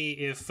basically,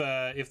 if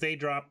they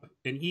drop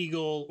an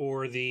eagle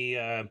or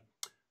the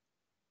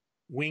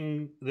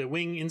wing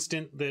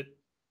instant that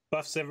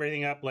buffs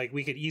everything up, like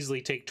we could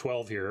easily take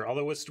 12 here.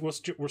 Although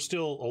we're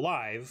still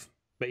alive.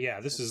 But yeah,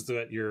 this is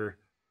what you're.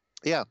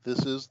 Yeah,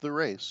 this is the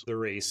race. The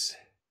race.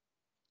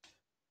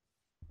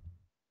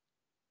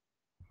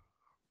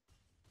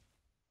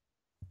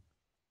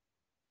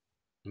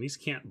 And these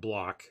can't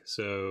block,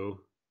 so.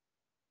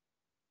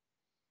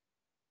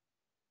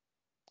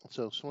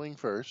 So swing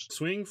first.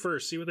 Swing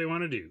first. See what they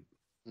want to do.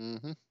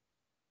 Mm-hmm.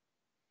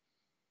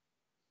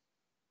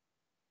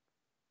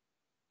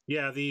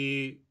 Yeah,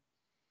 the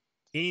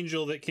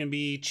angel that can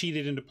be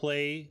cheated into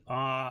play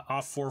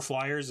off 4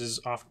 flyers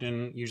is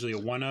often usually a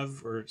 1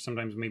 of, or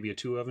sometimes maybe a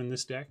 2 of in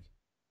this deck.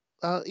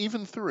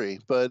 Even 3,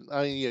 but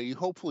you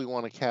hopefully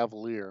want a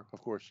cavalier.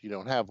 Of course, you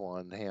don't have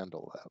one to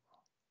handle that.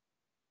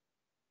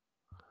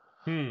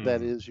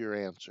 That is your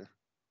answer.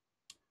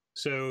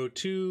 So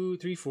 2,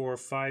 3, 4,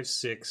 5,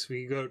 6.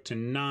 We go to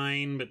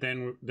 9, but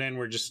then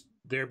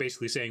they're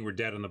basically saying we're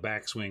dead on the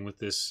backswing with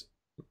this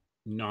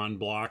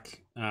non-block.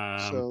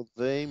 So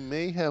they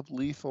may have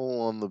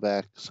lethal on the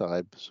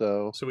backside.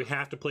 So we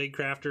have to play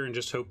Crafter and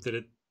just hope that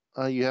it.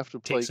 You have to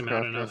play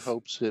Crafter and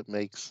hopes it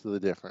makes the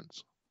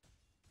difference.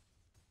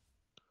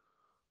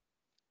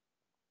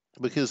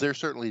 Because they're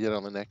certainly dead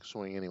on the next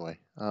swing anyway.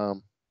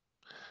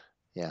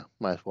 Yeah,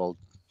 might as well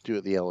do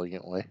it the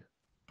elegant way.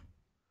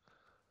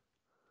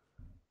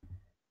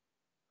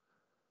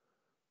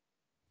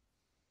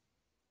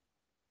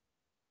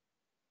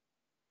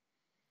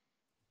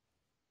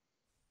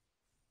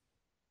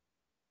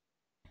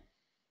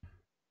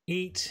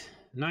 Eight,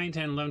 9,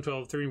 10, 11,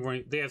 12, 13,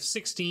 14. They have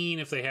 16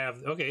 if they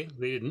have. Okay,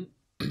 they didn't.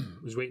 I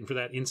was waiting for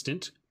that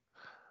instant.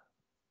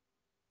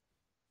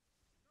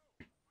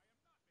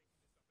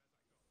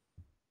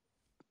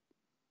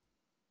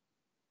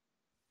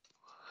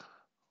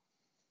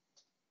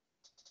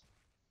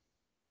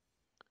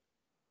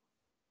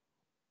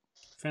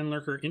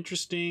 Fenlurker,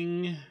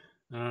 interesting,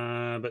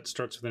 but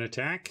starts with an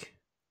attack.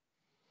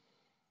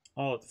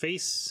 All at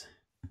face.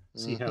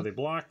 See how they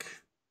block.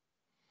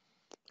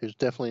 There's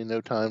definitely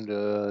no time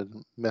to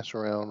mess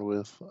around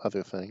with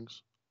other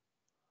things.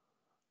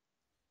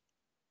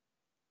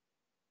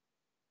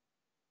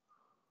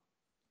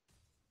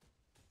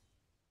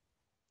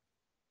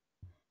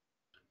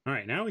 All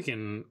right, now we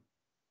can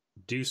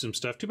do some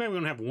stuff. Too bad we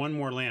don't have one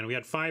more land. We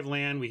had 5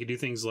 land. We could do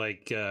things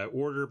like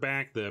order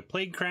back the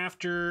Plague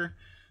Crafter.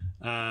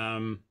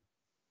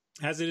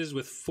 As it is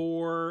with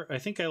 4, I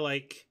think I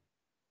like.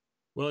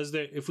 Well,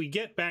 if we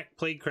get back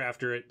Plague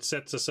Crafter, it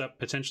sets us up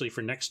potentially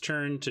for next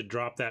turn to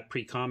drop that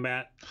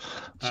pre-combat.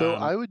 So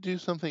I would do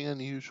something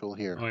unusual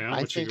here. Oh yeah?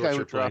 I think I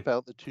would drop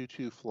out the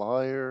 2/2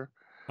 flyer.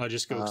 I'll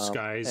just go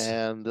skies.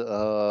 And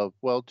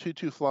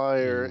 2/2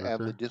 flyer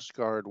and the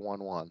discard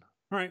 1/1. All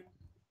right.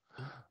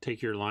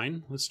 Take your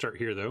line. Let's start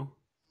here though.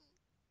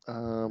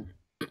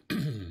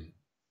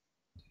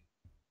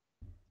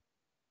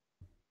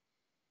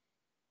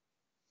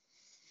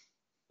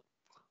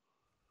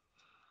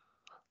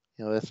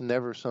 That's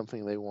never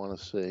something they want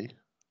to see.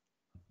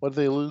 What did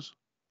they lose?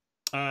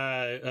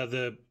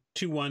 The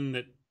 2/1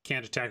 that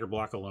can't attack or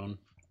block alone.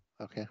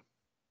 Okay.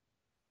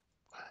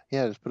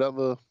 Yeah, just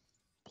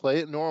play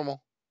it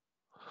normal.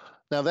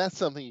 Now that's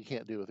something you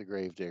can't do with a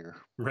Gravedigger.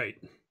 Right.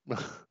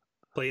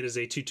 Play it as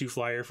a 2/2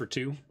 flyer for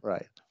 2.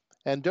 Right.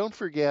 And don't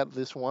forget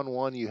this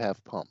 1/1 you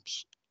have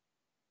pumps.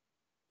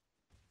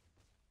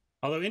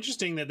 Although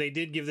interesting that they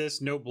did give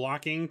this no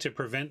blocking to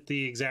prevent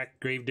the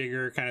exact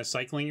Gravedigger kind of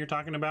cycling you're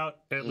talking about,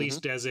 at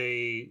least as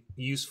a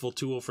useful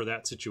tool for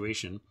that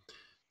situation.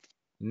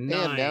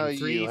 9,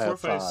 3, 4,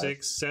 5,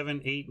 6,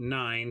 7, 8,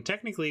 9.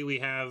 Technically we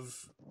have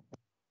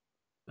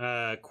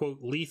quote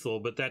lethal,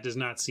 but that does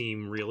not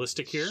seem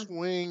realistic here.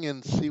 Swing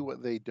and see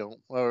what they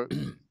don't. Or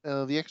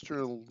the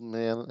extra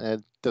man,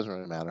 it doesn't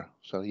really matter.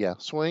 So yeah,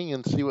 swing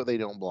and see what they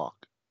don't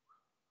block.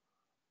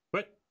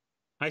 What?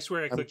 I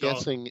swear I clicked I'm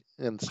guessing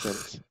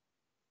instance.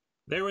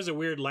 There was a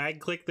weird lag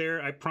click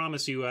there. I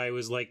promise you I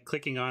was like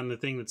clicking on the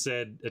thing that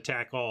said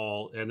attack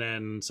all, and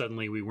then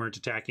suddenly we weren't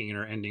attacking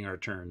or ending our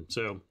turn.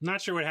 So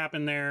not sure what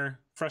happened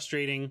there.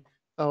 Frustrating.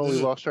 Oh,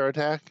 we lost our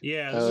attack?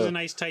 Yeah, this is a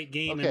nice tight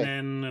game, and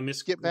then a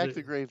miss. Get back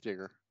the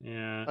Gravedigger.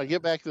 Yeah.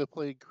 Get back to the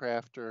Plague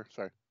Crafter.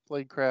 Sorry.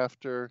 Plague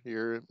Crafter.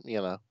 You're,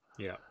 Yeah.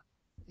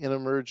 in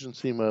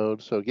emergency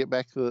mode. So get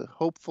back to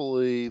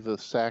hopefully the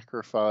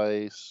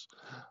sacrifice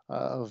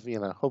of,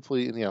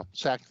 hopefully,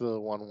 sack the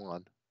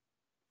 1/1.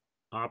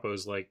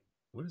 Oppo's like,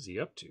 what is he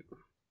up to?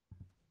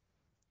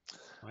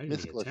 Why did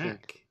he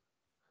attack?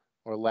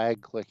 or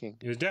lag clicking.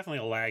 It was definitely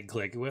a lag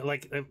click.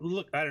 Like,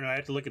 look, I don't know. I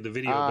have to look at the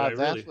video, Ah, but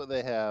that's what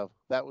they have.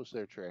 That was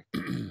their trick.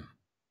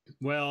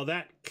 Well,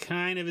 that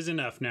kind of is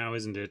enough now,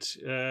 isn't it?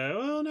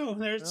 Well, no,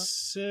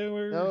 there's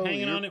we're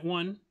hanging on at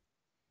 1.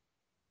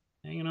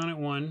 Hanging on at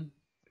 1.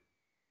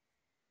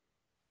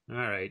 All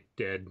right,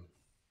 dead.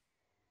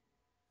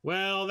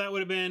 Well, that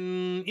would have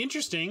been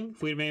interesting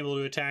if we'd been able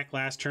to attack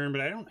last turn, but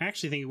I don't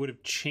actually think it would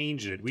have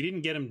changed it. We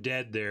didn't get him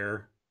dead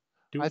there.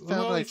 We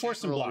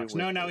forced some blocks.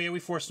 We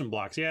forced some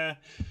blocks. Yeah.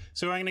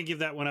 So I'm going to give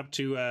that one up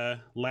to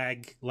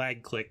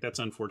lag click. That's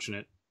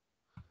unfortunate.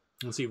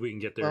 Let's see if we can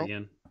get there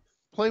again.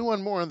 Play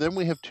one more, and then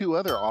we have 2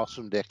 other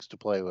awesome decks to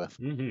play with.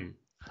 Mm-hmm.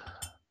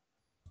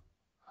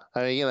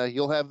 I mean,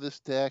 you'll have this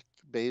deck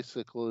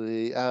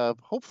basically.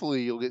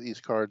 Hopefully, you'll get these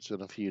cards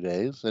in a few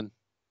days, and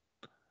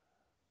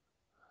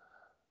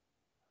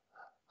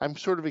I'm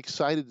sort of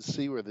excited to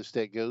see where this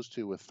deck goes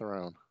to with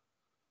Throne.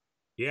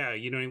 Yeah,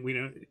 we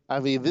don't. I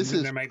mean,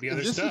 there might be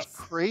other stuff. This is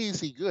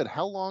crazy good.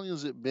 How long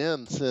has it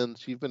been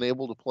since you've been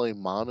able to play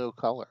mono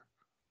color,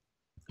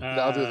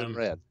 other than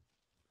red?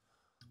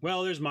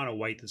 Well, there's mono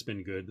white that's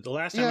been good, but the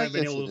last time I've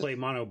been able to play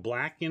mono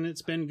black and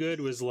it's been good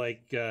was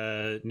like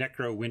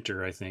Necro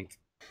Winter, I think,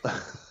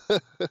 or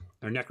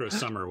Necro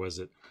Summer, was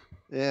it?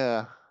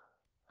 Yeah.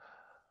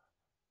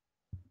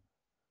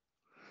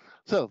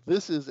 So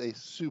this is a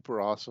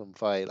super awesome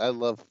fight. I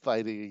love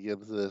fighting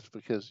against this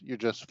because you're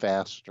just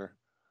faster.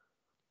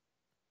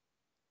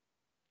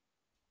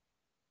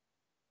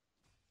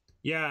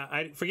 Yeah,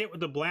 I forget what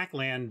the black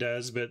land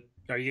does, but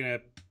are you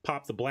gonna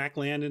pop the black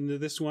land into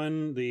this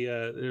one?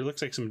 There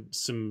looks like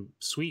some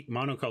sweet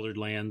monocolored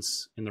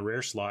lands in the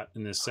rare slot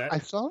in this set. I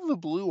saw the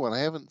blue one. I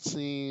haven't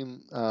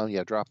seen.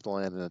 Drop the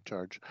land in a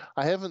charge.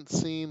 I haven't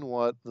seen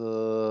what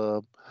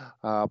the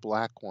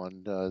black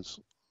one does.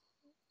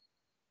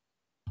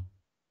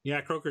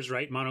 Yeah, Croker's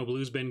right. Mono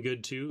blue's been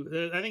good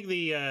too. I think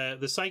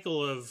the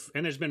cycle of,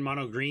 and there's been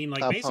mono green.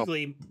 Like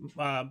basically,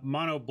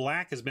 mono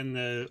black has been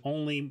the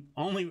only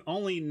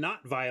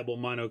not viable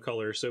mono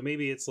color. So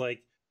maybe it's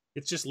like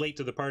it's just late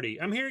to the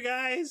party. I'm here,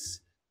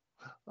 guys.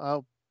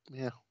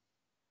 Yeah.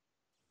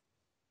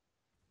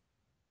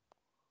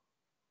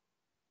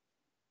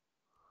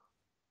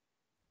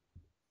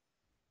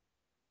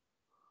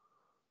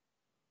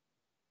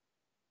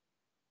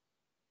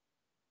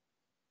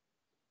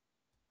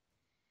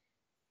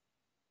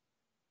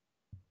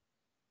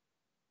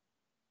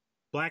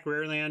 Black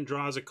rare land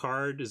draws a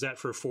card. Is that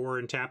for 4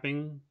 and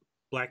tapping?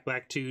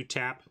 Black 2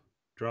 tap,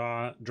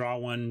 draw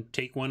 1,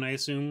 take 1. I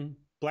assume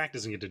black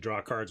doesn't get to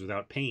draw cards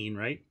without paying,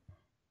 right?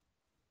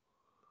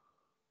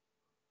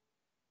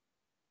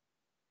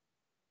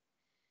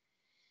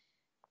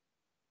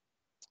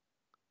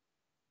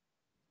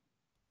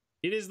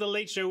 It is the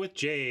Late Show with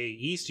Jay.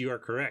 East, you are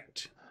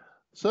correct.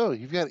 So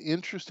you've got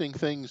interesting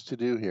things to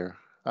do here.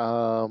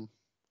 I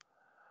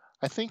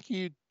think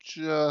you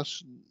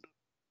just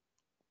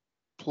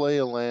play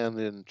a land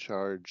in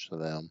charge to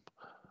them.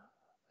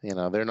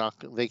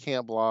 They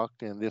can't block,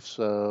 and if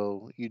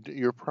so,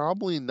 you're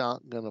probably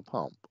not going to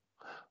pump.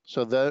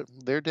 So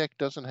their deck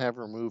doesn't have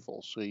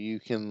removal, so you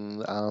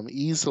can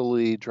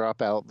easily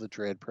drop out the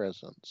Dread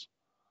Presence.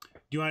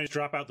 Do you want to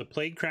drop out the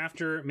Plague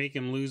Crafter, make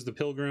him lose the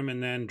Pilgrim,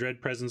 and then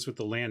Dread Presence with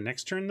the land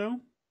next turn,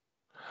 though?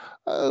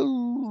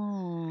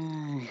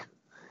 Oh.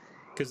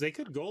 Because they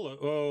could Golos.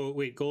 Oh,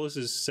 wait, Golos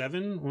is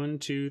 7? 1,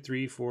 2,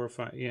 3, 4,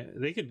 5. Yeah,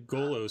 they could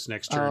Golos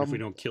next turn if we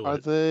don't kill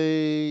it.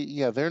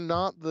 They're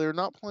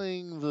not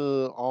playing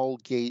the all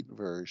gate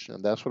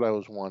version. That's what I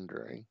was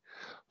wondering.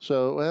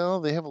 So,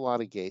 well, they have a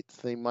lot of gates.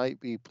 They might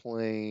be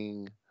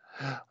playing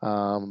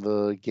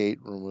the gate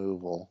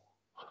removal.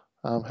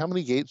 How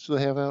many gates do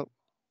they have out?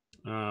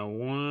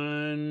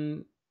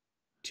 1,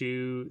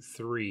 2,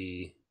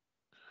 3.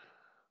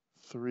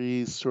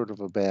 3 is sort of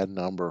a bad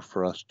number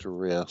for us to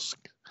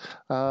risk.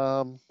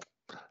 Kind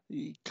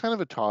of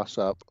a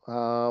toss-up.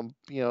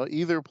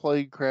 Either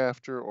Plague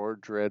Crafter or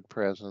Dread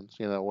Presence.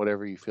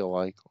 Whatever you feel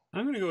like.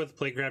 I'm going to go with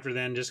Plague Crafter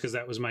then, just because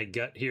that was my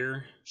gut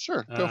here.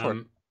 Sure, go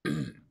for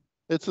it.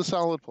 It's a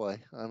solid play.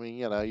 I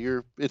mean,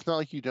 it's not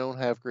like you don't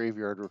have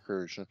Graveyard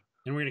Recursion.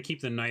 And we're going to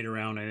keep the Knight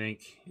around, I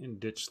think,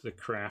 and ditch the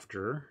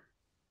Crafter.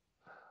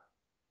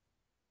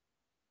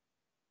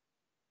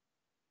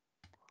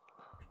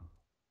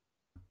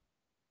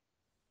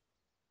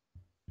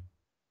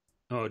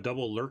 Oh,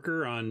 double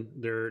Lurker on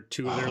their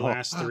 2 of their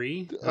last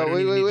 3.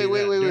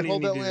 Wait!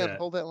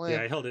 Hold that land.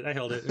 Yeah, I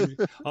held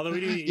it. Although we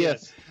do.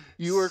 Yes,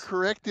 you are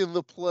correct in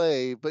the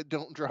play, but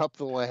don't drop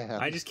the land.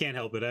 I just can't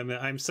help it.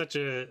 I'm such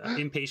a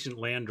impatient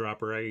land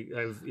dropper.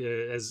 I've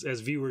as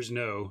viewers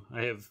know,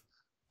 I have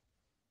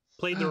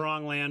played the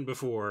wrong land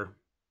before.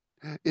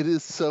 It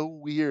is so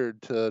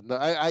weird to.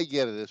 I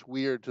get it. It's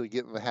weird to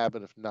get in the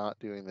habit of not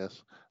doing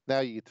this.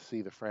 Now you get to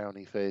see the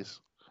frowny face.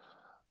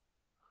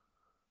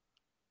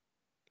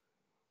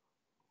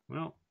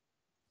 Well,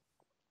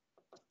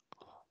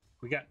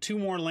 we got 2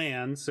 more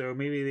lands, so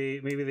maybe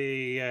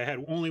they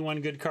had only 1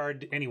 good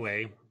card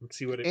anyway. Let's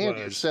see what it was. And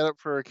you're set up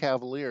for a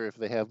Cavalier if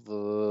they have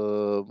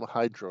the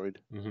Hydroid.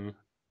 Mm-hmm.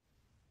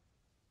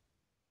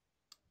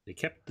 They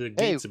kept the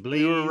Hey, gates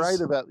ablaze.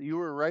 you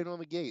were right on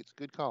the gates.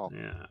 Good call.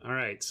 Yeah. All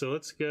right. So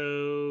let's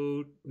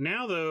go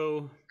now,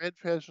 though. Red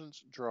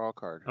peasants, draw a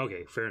card.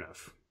 Okay, fair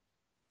enough.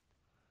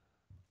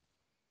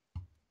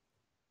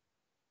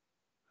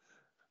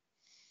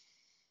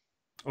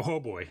 Oh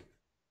boy.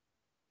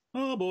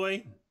 Oh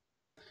boy.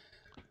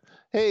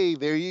 Hey,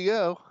 there you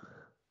go.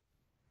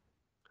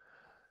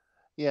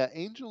 Yeah,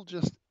 Angel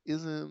just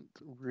isn't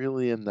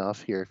really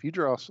enough here. If you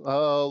draw,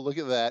 oh, look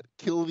at that!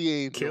 Kill the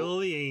angel. Kill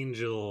the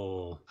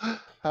angel.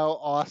 How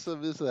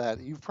awesome is that?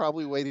 You've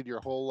probably waited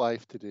your whole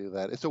life to do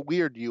that. It's a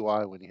weird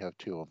UI when you have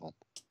two of them.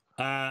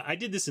 I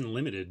did this in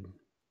limited.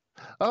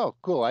 Oh,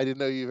 cool! I didn't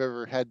know you've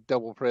ever had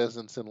double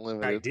presence in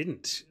limited. I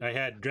didn't. I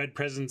had Dread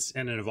Presence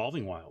and an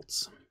Evolving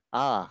Wilds.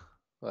 Ah,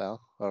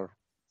 well.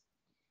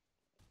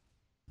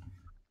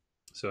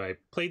 So I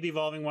played the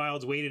Evolving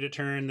Wilds, waited a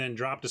turn, then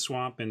dropped a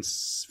swamp and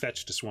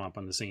fetched a swamp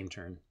on the same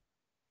turn.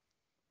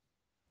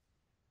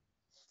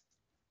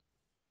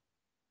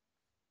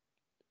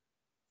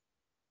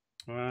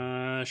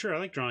 Sure, I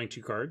like drawing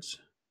 2 cards.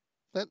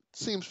 That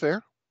seems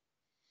fair.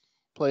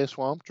 Play a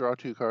swamp, draw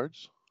 2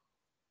 cards.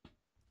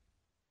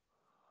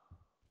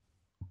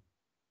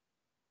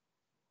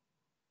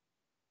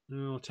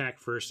 I'll attack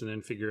first and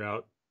then figure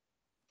out.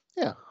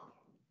 Yeah.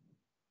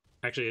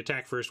 Actually,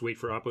 attack first, wait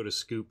for Oppo to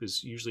scoop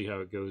is usually how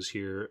it goes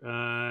here.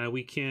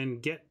 We can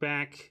get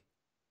back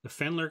the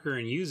Fenlurker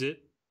and use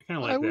it. I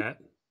kind of like that.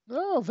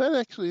 No,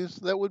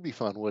 that would be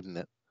fun, wouldn't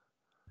it?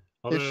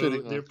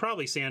 Although they're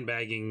probably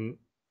sandbagging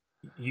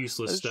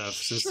useless stuff.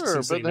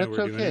 Sure, but that's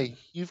okay.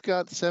 You've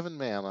got 7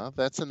 mana.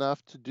 That's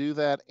enough to do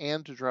that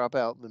and to drop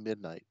out the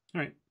midnight.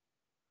 All right.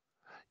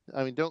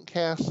 I mean, don't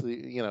cast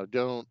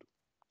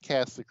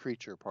the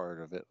creature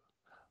part of it.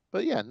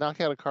 But yeah, knock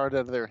out a card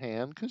out of their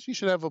hand because you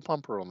should have a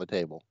pumper on the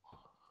table.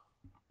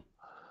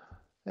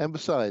 And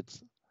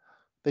besides,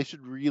 they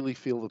should really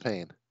feel the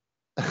pain.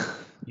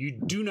 You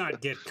do not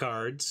get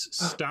cards.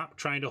 Stop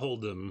trying to hold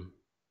them.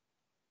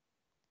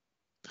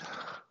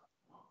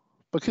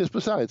 Because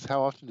besides,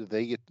 how often do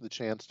they get the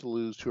chance to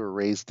lose to a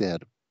raised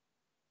dead?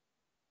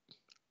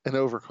 An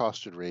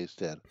overcosted raised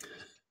dead.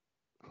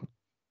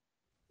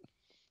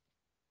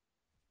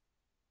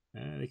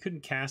 They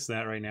couldn't cast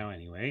that right now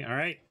anyway. All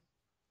right.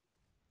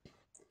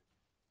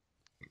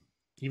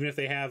 Even if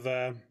they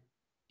have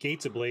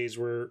Gates Ablaze,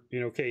 we're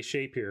in okay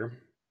shape here.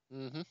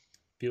 Mm-hmm.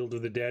 Field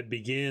of the Dead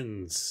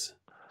begins.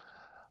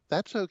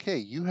 That's okay.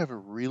 You have a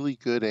really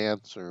good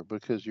answer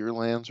because your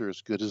lands are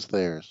as good as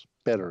theirs.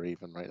 Better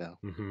even right now.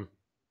 Mm-hmm.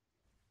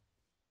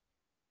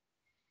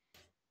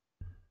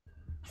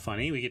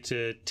 Funny, we get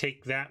to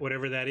take that,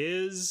 whatever that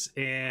is,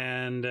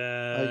 and...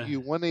 you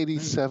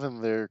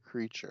 187 their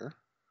creature.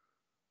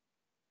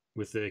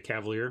 With the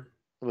Cavalier?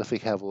 With the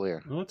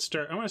Cavalier. Well, let's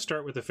start. I want to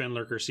start with the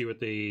Fenlurker, see what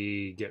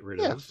they get rid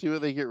of. Yeah, see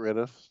what they get rid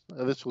of.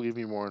 This will give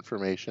you more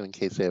information in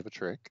case they have a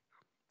trick.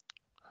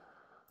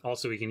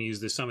 Also, we can use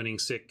the Summoning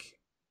Sick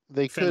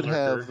They Fenlurker. could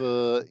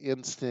have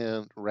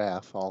instant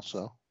Wrath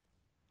also.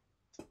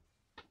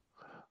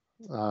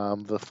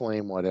 The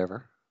Flame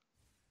whatever.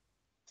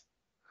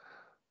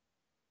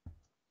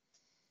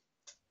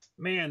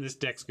 Man, this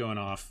deck's going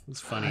off.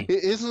 It's funny.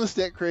 Isn't this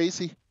deck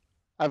crazy?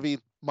 I mean,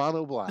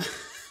 mono black.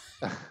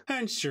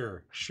 And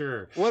sure.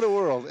 What a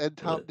world. And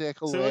top deck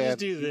So we'll just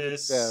do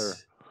this.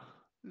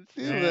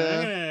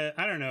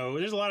 I don't know.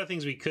 There's a lot of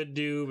things we could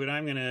do, but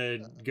I'm going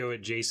to go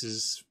at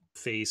Jace's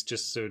face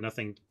just so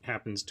nothing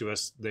happens to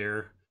us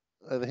there.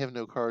 They have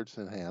no cards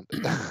in hand.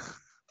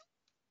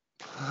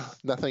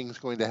 Nothing's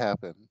going to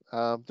happen.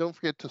 Don't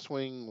forget to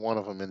swing one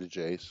of them into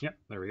Jace. Yep,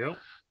 there we go.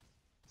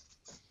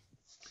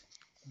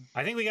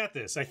 I think we got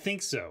this. I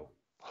think so.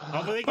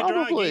 Although they could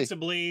draw Gates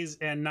Ablaze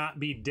and not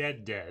be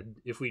dead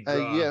if we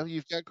draw. Yeah,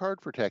 you've got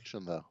card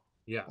protection, though.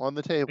 Yeah. On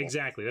the table.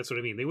 Exactly. That's what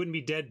I mean. They wouldn't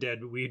be dead,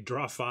 but we'd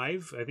draw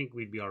 5. I think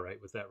we'd be all right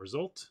with that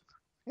result.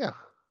 Yeah.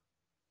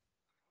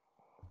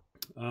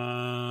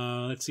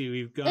 Let's see.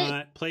 We've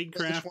got Plague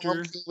Crafter.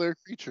 Swamp, kill their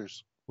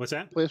creatures. What's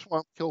that? Play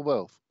Swamp, kill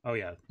both. Oh,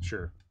 yeah.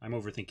 Sure. I'm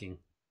overthinking.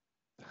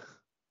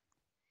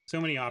 So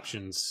many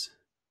options.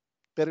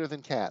 Better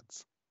than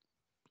cats.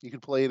 You can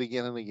play it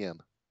again and again.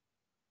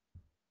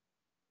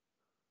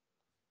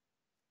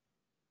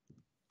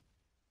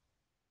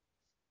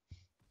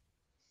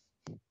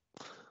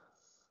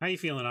 How you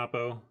feeling,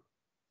 Oppo?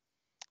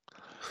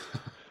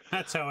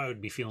 That's how I would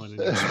be feeling in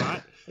your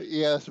spot.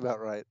 Yeah, that's about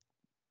right.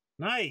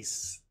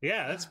 Nice.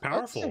 Yeah, that's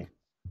powerful.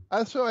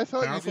 Okay. So I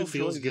thought Powerful, you could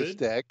feels enjoy this good.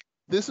 deck.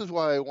 This is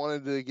why I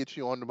wanted to get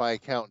you onto my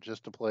account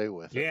just to play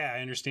with it. Yeah,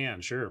 I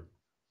understand. Sure.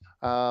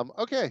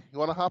 Okay, you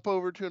want to hop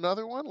over to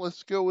another one?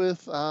 Let's go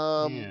with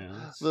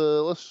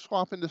let's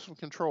swap into some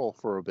control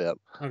for a bit.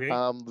 Okay.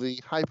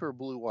 The hyper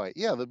blue white.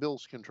 Yeah, the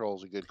Bills control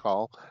is a good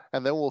call,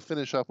 and then we'll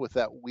finish up with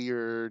that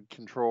weird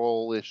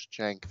control-ish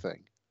jank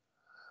thing.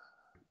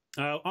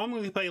 I'm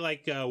going to play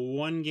like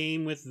one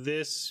game with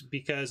this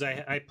because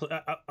I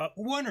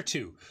one or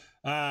two.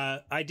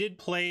 I did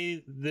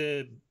play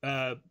the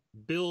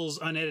Bill's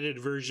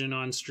unedited version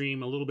on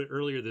stream a little bit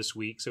earlier this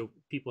week, so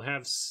people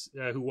have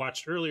who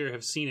watched earlier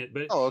have seen it.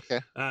 But okay.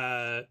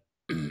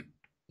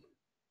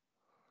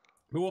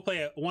 But we'll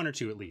play one or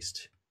two at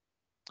least.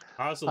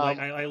 I also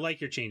I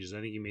like your changes.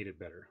 I think you made it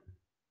better.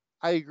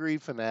 I agree,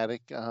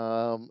 Fanatic.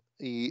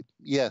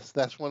 Yes,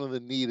 that's one of the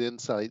neat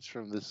insights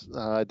from this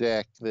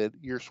deck, that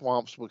your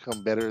swamps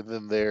become better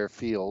than their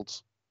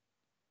fields.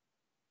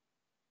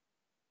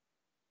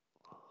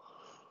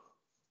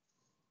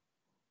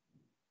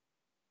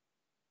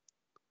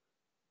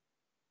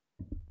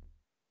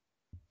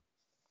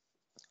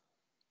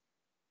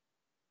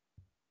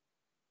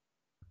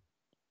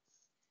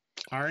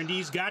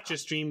 R&D's gotcha,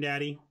 Stream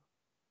Daddy.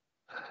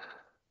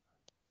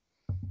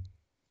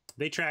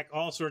 They track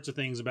all sorts of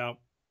things about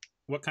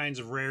what kinds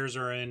of rares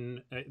are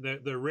in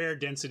the rare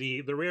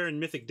density, the rare and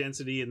mythic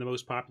density in the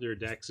most popular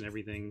decks and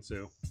everything.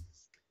 So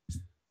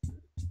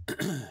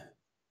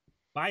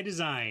by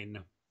design.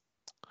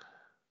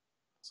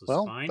 So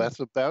well, fine. That's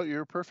about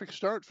your perfect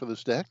start for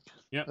this deck.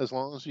 Yeah. As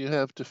long as you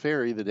have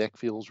Teferi, the deck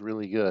feels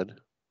really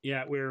good.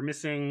 Yeah, we're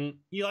missing.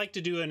 You like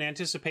to do an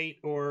anticipate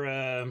or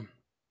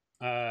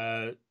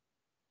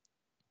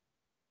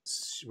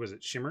was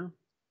it Shimmer?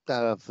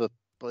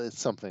 It's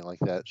something like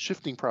that.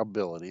 Shifting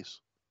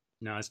probabilities.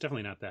 No, it's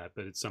definitely not that,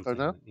 but it's something.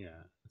 Oh, no? Yeah,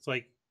 it's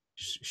like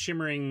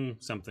shimmering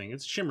something.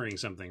 It's shimmering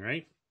something,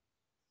 right?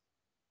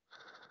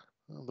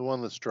 The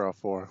one that's draw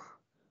 4.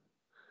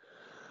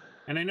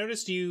 And I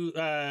noticed you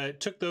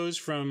took those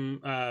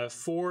from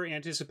 4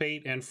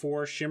 anticipate and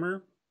 4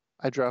 shimmer.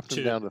 I dropped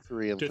them down to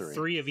 3 and 3.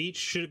 3 of each.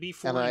 Should it be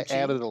 4? And I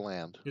added a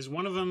land. Is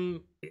one of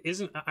them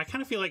isn't? I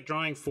kind of feel like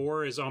drawing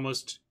 4 is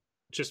almost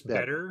just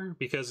better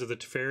because of the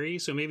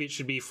Teferi. So maybe it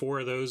should be 4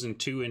 of those and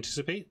 2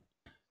 anticipate.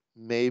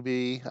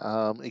 Maybe,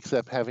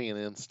 except having an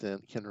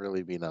instant can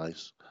really be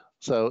nice.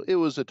 So it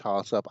was a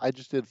toss-up. I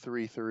just did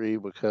 3-3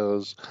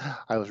 because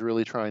I was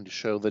really trying to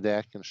show the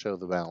deck and show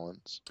the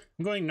balance.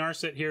 I'm going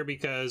Narset here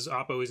because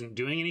Oppo isn't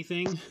doing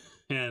anything,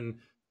 and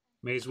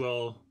may as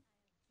well.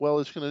 Well,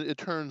 it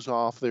turns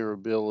off their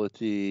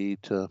ability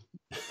to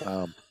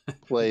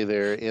play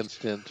their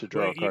instant to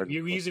draw a card.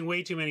 You're using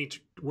way too many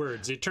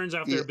words. It turns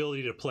off their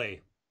ability to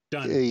play.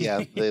 Done.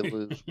 Yeah, they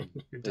lose.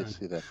 They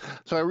see that.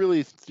 So I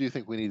really do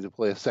think we need to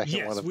play a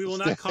second one. Yes, we will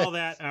not call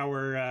that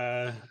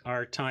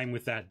our time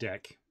with that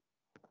deck.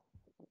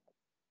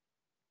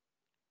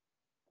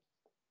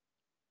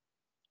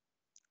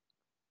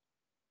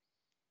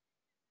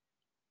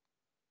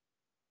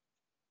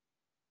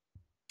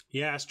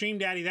 Yeah, Stream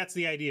Daddy, that's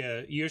the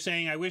idea. You're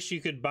saying, I wish you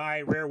could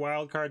buy rare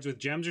wild cards with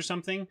gems or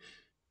something.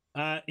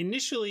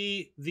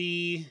 Initially,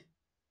 the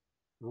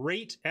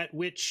rate at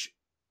which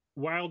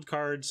wild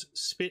cards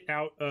spit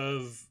out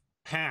of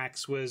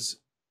packs was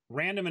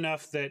random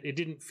enough that it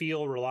didn't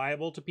feel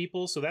reliable to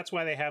people. So that's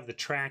why they have the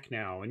track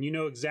now. And you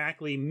know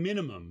exactly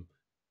minimum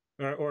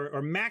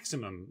or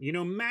maximum. You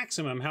know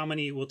maximum how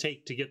many it will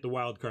take to get the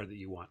wild card that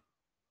you want.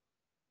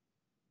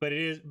 But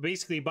it is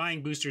basically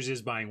buying boosters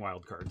is buying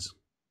wild cards.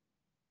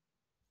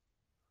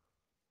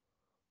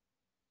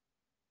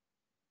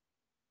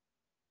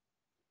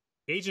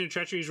 Agent of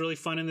Treachery is really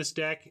fun in this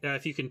deck.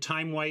 If you can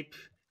time wipe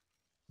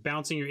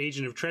bouncing your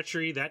Agent of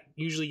Treachery, that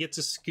usually gets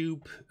a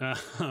scoop.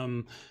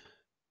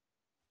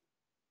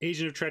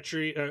 Agent of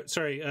Treachery,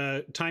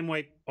 time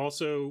wipe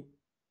also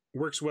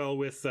works well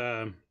with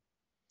the...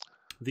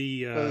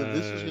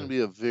 this is going to be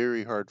a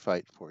very hard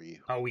fight for you.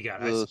 Oh, we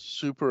got it. The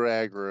super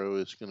aggro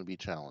is going to be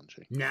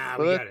challenging. Nah,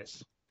 we got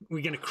it.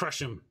 We're going to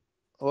crush him.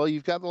 Well,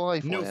 you've got the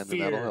life no land,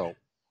 fear. and that'll help.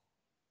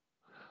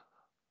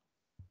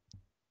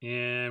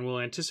 And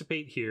we'll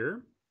anticipate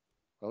here.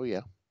 Oh,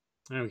 yeah.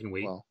 And we can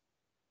wait. Well,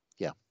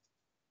 yeah.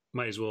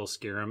 Might as well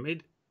scare him.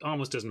 It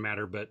almost doesn't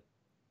matter, but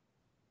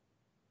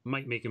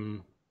might make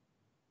him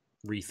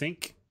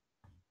rethink.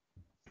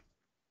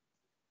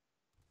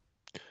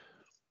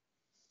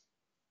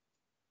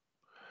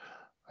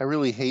 I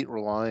really hate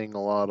relying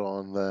a lot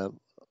on that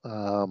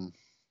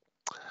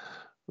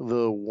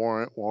the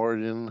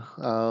Warden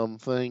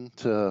thing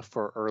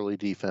for early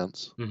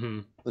defense. Mm-hmm.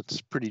 It's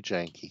pretty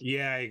janky.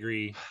 Yeah, I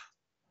agree.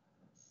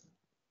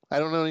 I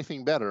don't know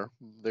anything better.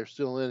 They're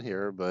still in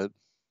here, but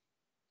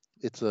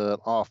it's an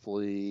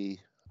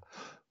awfully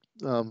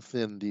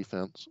thin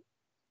defense.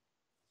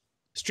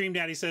 Stream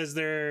Daddy says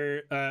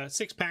there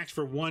 6 packs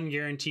for 1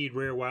 guaranteed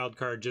rare wild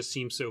card just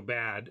seems so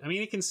bad. I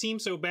mean, it can seem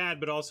so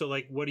bad, but also,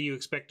 like, what do you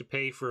expect to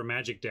pay for a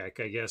Magic deck,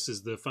 I guess,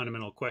 is the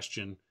fundamental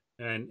question.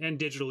 And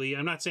digitally,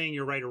 I'm not saying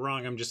you're right or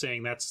wrong. I'm just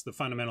saying that's the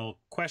fundamental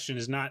question,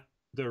 is not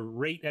the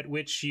rate at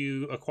which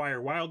you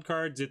acquire wild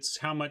cards. It's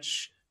how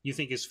much you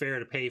think is fair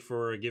to pay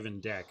for a given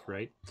deck,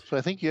 right? So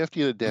I think you have to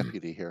get a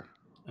deputy here.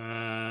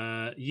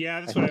 Yeah,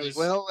 that's what I was...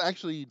 Well,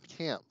 actually, you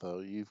can't, though.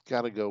 You've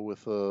got to go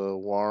with a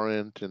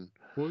warrant and...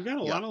 Well, we've got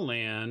a lot of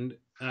land,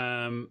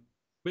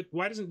 but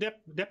why doesn't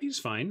deputy's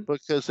fine?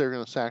 Because they're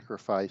going to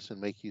sacrifice and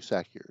make you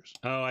sack yours.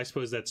 Oh, I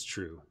suppose that's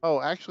true.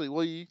 Oh, actually,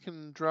 well, you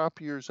can drop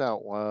yours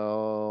out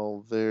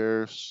while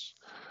there's...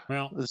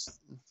 Well,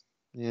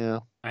 yeah.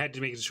 I had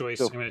to make a choice.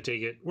 I'm going to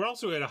take it. We're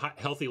also at a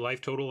healthy life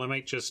total. I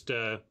might just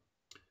I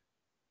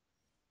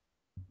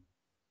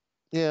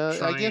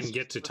guess and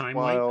get to time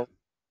wipe.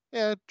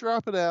 Yeah,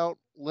 drop it out.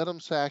 let them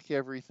sack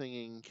everything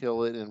and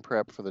kill it and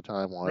prep for the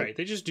time wipe. Right.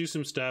 They just do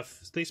some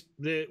stuff.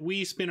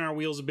 We spin our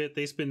wheels a bit.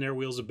 They spin their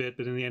wheels a bit.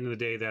 But in the end of the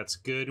day, that's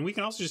good. And we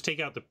can also just take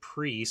out the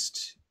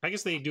priest. I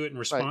guess they do it in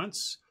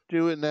response. Right.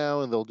 Do it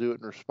now, and they'll do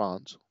it in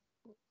response.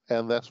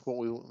 And that's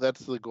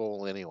the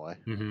goal anyway.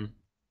 Mm-hmm.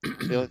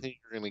 The only thing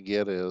you're going to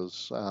get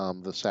is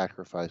the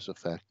sacrifice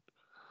effect.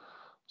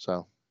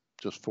 So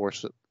just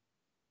force it.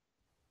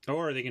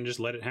 Or they can just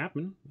let it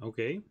happen.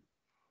 Okay.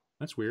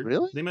 That's weird.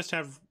 Really? They must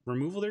have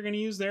removal they're going to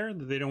use there.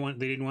 They didn't want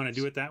to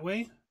do it that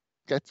way.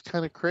 That's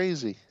kind of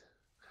crazy.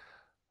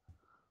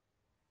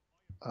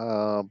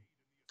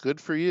 Good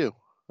for you.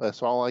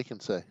 That's all I can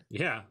say.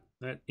 Yeah,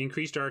 that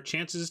increased our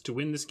chances to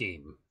win this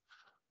game.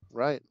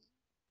 Right.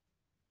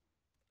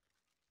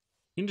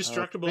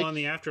 Indestructible on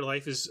the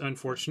afterlife is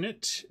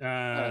unfortunate.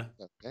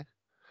 Okay.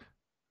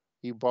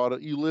 You bought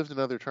it. You lived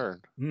another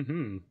turn.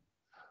 Mm-hmm.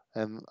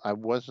 And I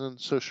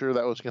wasn't so sure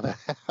that was going to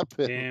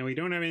happen. And we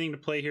don't have anything to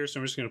play here, so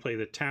I'm just going to play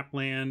the tap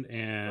land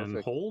and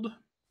Perfect. hold.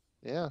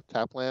 Yeah,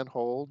 tap land,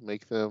 hold,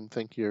 make them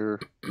think you're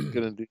going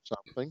to do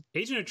something.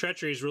 Agent of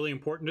Treachery is really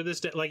important to this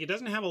deck. Like, it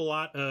doesn't have a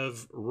lot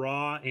of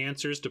raw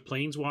answers to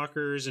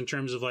Planeswalkers in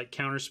terms of, like,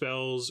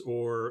 counterspells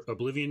or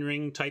Oblivion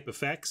Ring type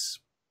effects.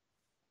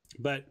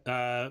 But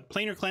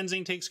Planar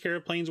Cleansing takes care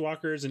of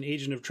Planeswalkers, and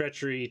Agent of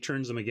Treachery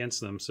turns them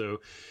against them. So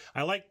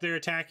I like their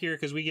attack here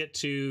because we get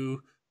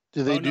to...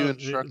 Do they do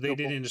indestructible? They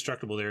did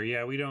indestructible there.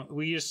 Yeah, we don't.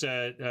 We just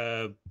take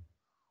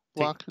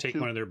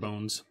one of their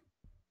bones.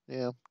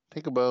 Yeah,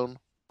 take a bone.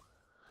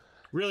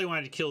 Really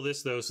wanted to kill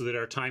this though, so that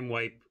our time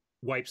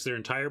wipes their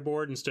entire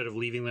board instead of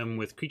leaving them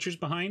with creatures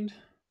behind.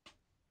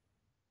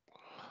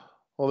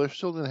 Well, they're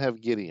still going to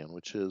have Gideon,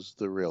 which is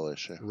the real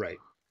issue. Right.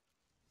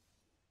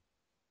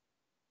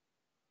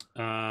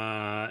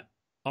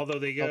 Although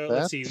they go,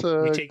 let's see,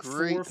 we take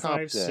 4,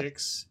 5,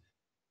 6.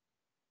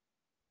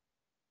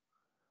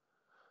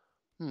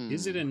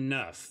 Is it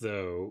enough,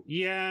 though?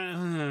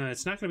 Yeah,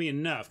 it's not going to be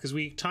enough, because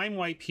we time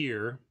wipe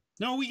here.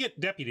 No, we get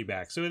Deputy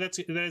back, so that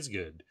is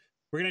good.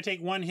 We're going to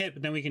take one hit,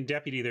 but then we can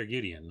Deputy their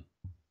Gideon.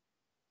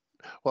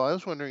 Well, I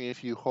was wondering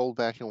if you hold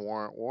back and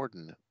warrant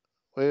Warden.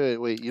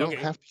 Wait. You don't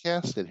have to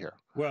cast it here.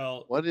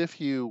 Well, what if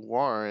you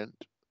warrant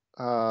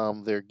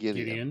their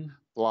Gideon,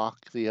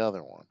 block the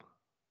other one?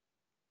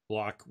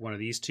 Block one of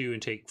these two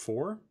and take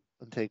 4?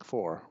 And take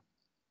 4.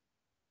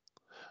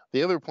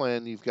 The other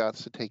plan, you've got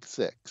to take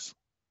 6.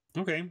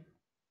 Okay.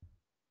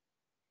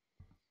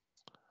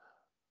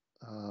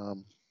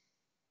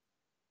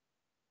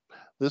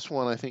 This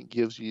one, I think,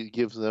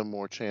 gives them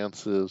more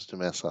chances to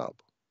mess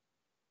up.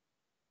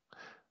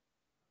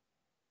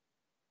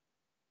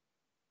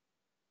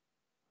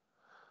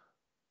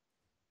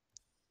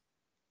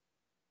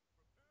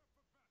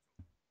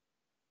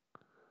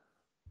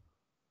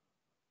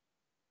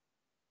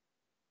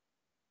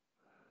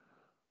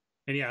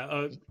 And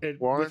yeah,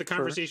 with the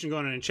conversation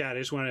going on in chat, I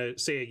just want to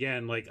say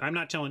again, like, I'm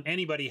not telling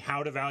anybody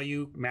how to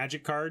value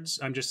Magic cards.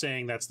 I'm just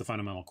saying that's the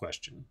fundamental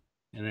question.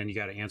 And then you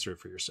got to answer it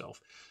for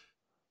yourself.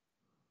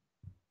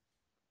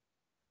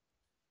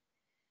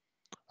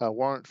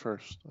 Warrant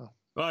first. Oh.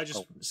 Well, I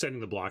just setting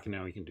the block, and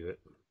now we can do it.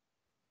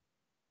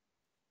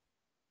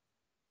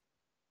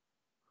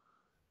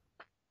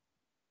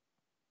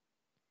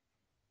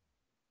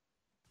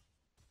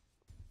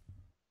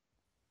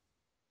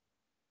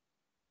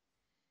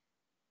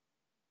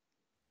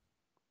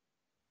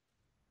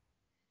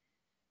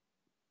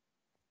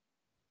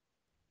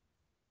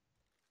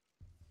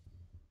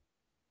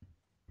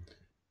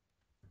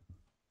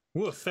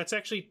 Woof, that's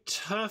actually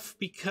tough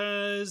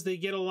because they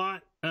get a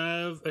lot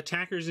of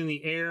attackers in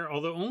the air,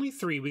 although only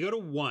 3. We go to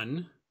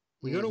 1.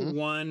 We go to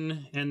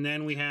 1, and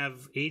then we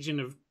have Agent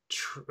of...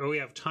 we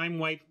have Time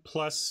Wipe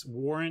plus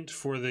Warrant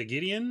for the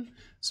Gideon.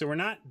 So we're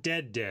not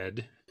dead.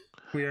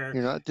 You're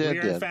not dead. We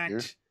are, in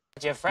fact...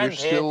 Your friend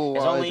here is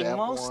only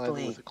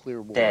mostly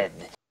dead.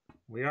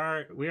 We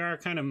are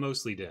kind of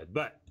mostly dead,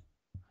 but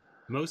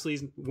mostly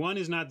 1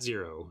 is not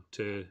 0.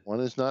 1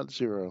 is not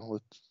 0.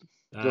 Let's...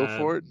 go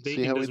for it.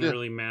 See how we do. Doesn't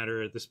really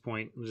matter at this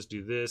point. We'll just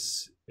do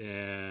this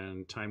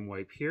and time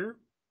wipe here.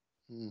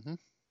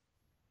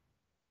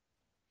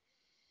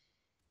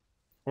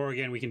 Or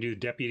again, we can do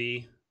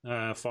Deputy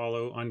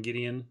follow on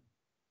Gideon.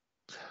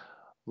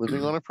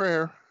 Living on a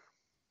prayer.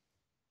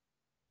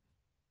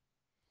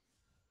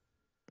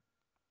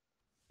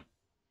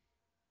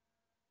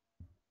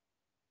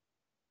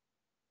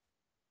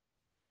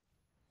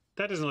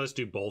 That doesn't let us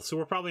do both, so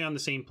we're probably on the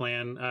same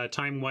plan.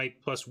 Time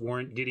wipe plus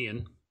warrant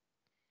Gideon.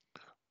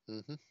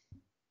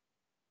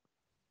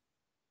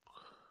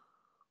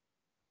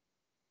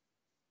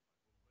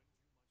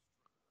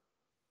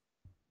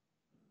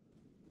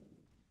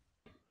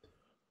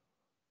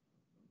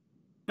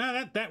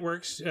 No, that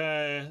works.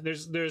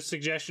 There's a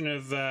suggestion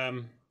of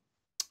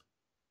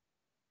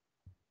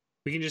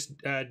we can just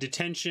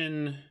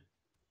detention.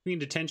 We can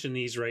detention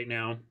these right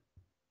now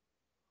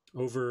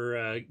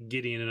over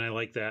Gideon, and I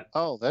like that.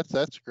 Oh, that's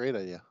a great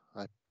idea.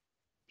 I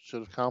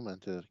should have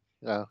commented.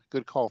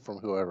 Good call from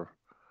whoever.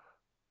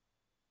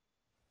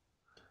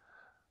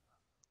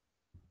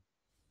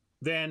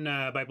 Then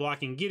by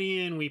blocking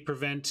Gideon, we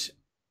prevent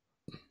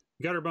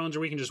Gutter Bones, or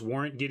we can just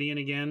warrant Gideon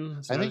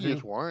again. I think you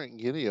just warrant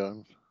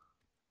Gideon.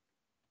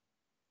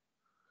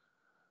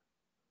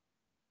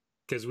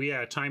 Because we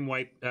Time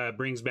Wipe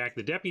brings back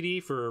the deputy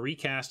for a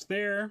recast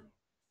there.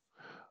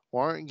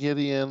 Warrant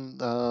Gideon,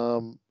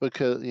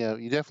 because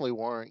you definitely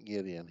warrant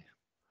Gideon.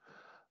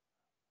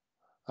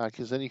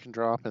 Because then you can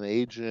drop an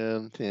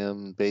agent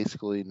in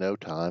basically no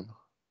time,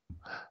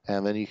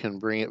 and then you can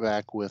bring it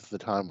back with the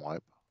Time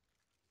Wipe.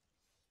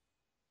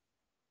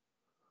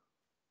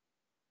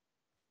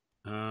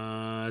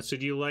 So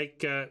do you like,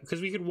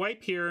 because we could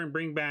wipe here and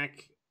bring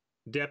back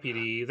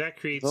deputy. That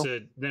creates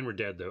then we're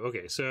dead though.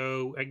 Okay,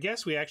 so I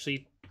guess we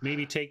actually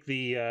maybe take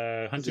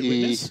the hunted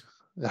witness.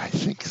 I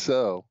think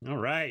so. All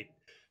right.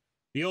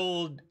 The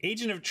old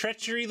agent of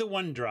treachery, the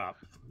one drop.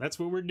 That's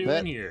what we're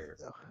doing here.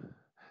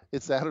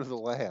 It's out of the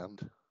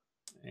land.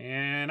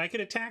 And I could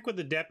attack with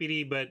the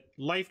deputy, but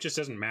life just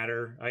doesn't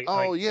matter.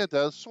 Yeah, it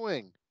does.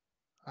 Swing.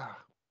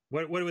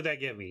 What would that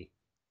get me?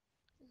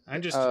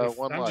 I'm just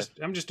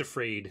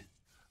afraid.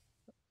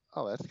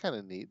 Oh, that's kind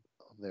of neat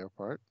on their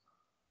part.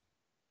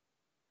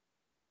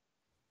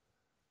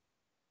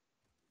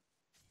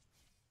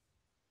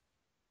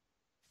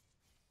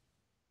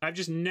 I've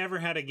just never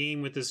had a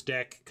game with this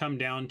deck come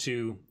down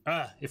to,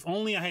 if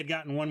only I had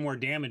gotten one more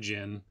damage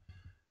in.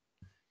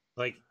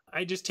 Like,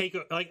 I just take,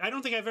 I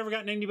don't think I've ever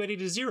gotten anybody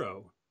to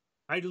 0.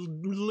 I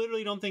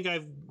literally don't think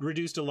I've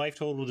reduced a life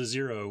total to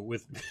 0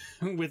 with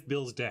with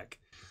Bill's deck.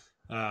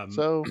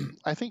 So,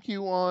 I think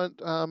you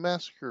want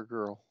Massacre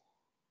Girl.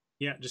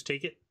 Yeah, just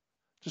take it.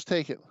 Just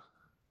take it.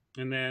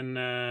 And then,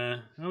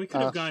 we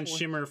could have gone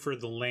Shimmer for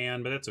the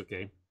land, but that's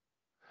okay.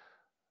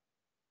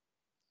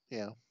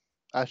 Yeah.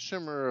 A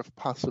Shimmer of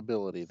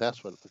Possibility.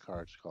 That's what the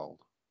card's called.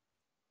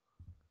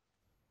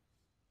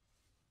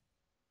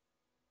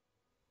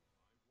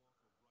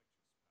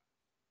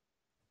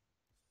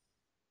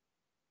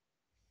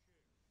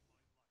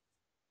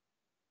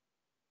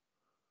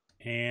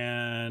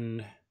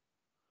 And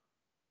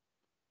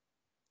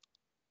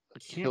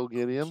kill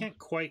Gideon. Can't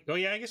quite. Oh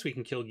yeah, I guess we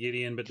can kill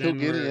Gideon, but kill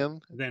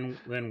Gideon. Then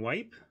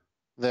wipe.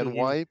 Then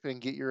wipe and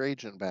get your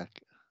agent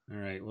back. All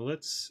right. Well,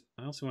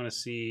 I also want to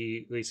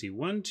see. Let's see.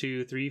 1,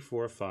 2, 3,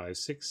 4, 5,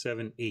 6,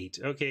 7, 8.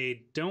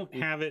 Okay. Don't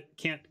have it.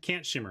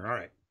 Can't shimmer. All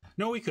right.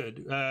 No, we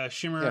could.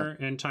 Shimmer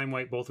and Time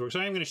Wipe both work. So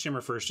I'm going to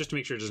shimmer first, just to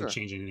make sure it doesn't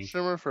change anything.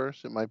 Shimmer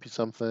first. It might be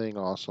something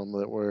awesome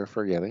that we're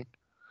forgetting.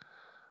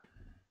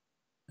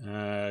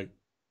 God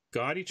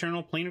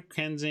Eternal, Plane of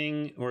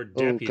Cleansing, or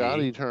Deputy. Oh,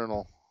 God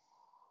Eternal.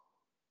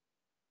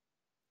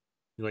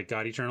 You like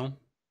God Eternal?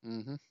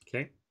 Mm-hmm.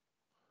 Okay.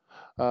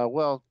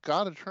 Well,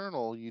 God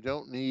Eternal, you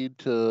don't need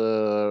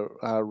to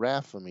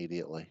Wrath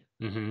immediately.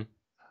 Mm-hmm.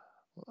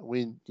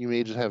 You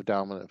may just have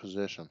dominant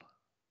position.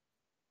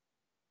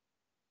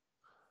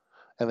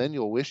 And then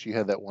you'll wish you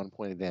had that 1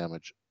 point of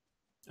damage.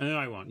 No,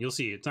 I won't. You'll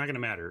see. It's not going to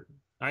matter.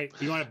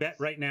 You want to bet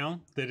right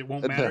now that it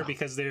won't matter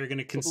because they're going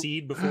to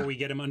concede before we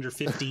get them under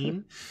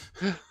 15?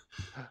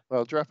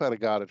 Well, drop out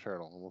of God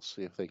Eternal, and we'll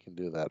see if they can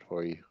do that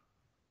for you.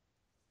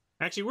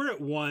 Actually, we're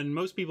at 1.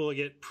 Most people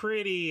get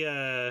pretty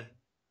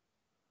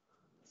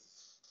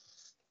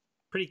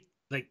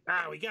like,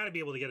 we got to be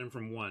able to get them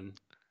from 1.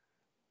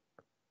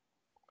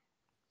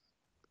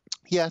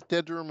 Yeah,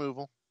 dead to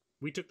removal.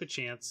 We took the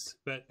chance,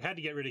 but had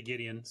to get rid of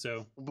Gideon,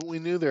 so. But we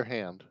knew their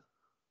hand.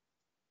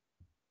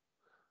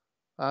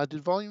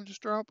 Did volume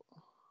just drop?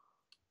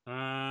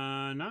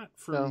 Not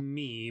for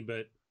me,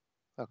 but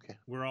okay.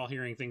 We're all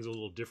hearing things a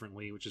little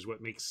differently, which is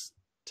what makes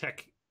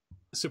tech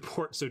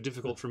support so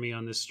difficult for me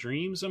on this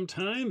stream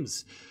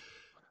sometimes.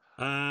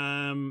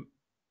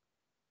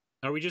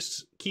 Are we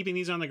just keeping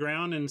these on the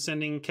ground and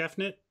sending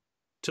Kefnet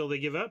till they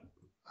give up?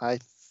 I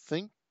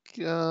think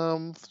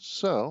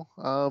so.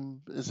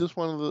 Is this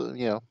one of the,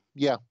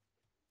 yeah.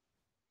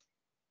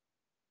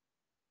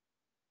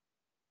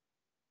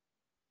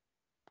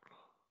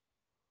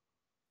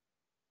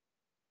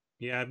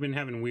 Yeah, I've been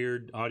having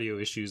weird audio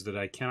issues that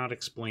I cannot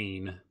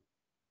explain.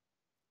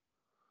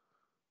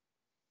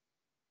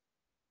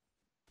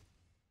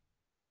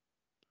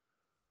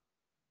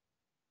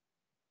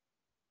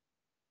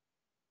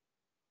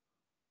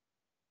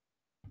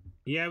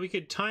 Yeah, we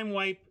could Time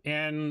Wipe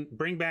and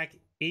bring back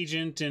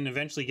Agent and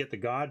eventually get the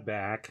God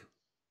back.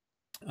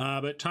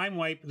 But Time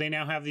Wipe, they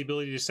now have the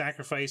ability to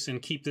sacrifice and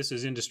keep this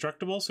as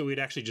indestructible, so we'd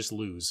actually just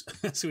lose.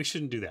 So we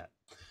shouldn't do that.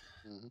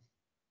 Mm-hmm.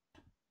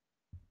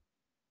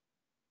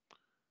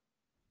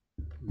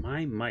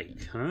 My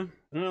mic, huh?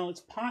 Well, it's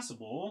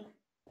possible.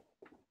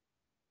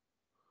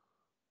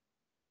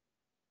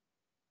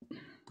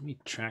 Let me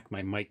track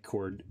my mic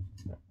cord.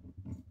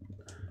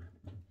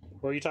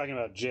 What are you talking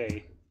about,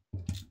 Jay?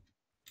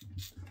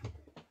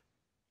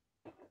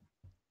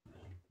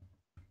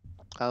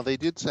 They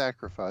did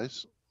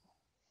sacrifice.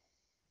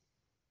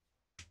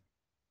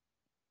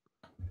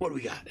 What do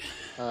we got?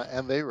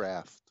 And they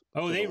wrathed.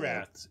 Oh, they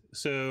wrathed.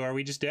 So are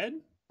we just dead?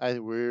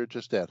 We're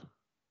just dead.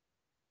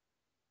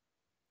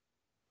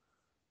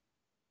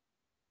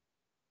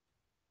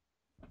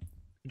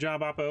 Good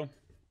job, Oppo.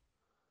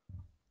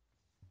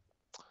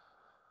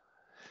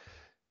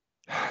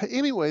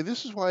 Anyway,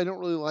 this is why I don't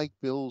really like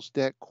Bill's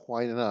deck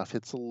quite enough.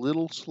 It's a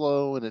little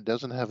slow, and it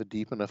doesn't have a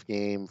deep enough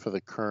game for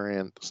the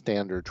current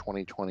standard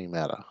 2020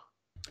 meta.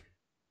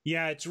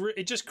 Yeah,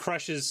 it just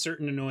crushes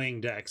certain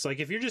annoying decks. Like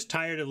if you're just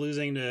tired of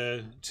losing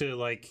to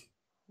like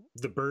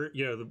the bird,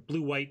 the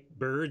blue-white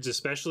birds,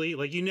 especially,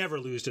 like you never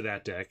lose to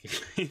that deck.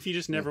 If you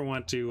just never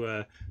want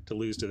to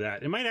lose to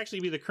that, it might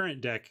actually be the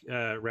current deck,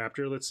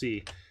 Raptor. Let's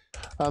see.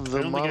 I don't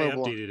think I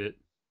updated it.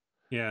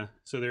 Yeah,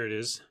 so there it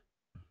is.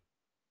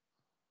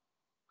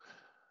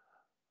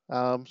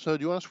 So do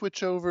you want to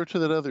switch over to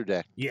that other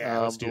deck? Yeah,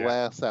 let's do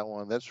that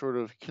one. That's sort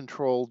of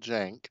control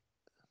jank.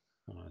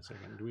 Hold on a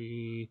second. Do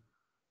we?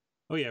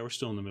 Oh yeah, we're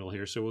still in the middle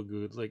here, so we'll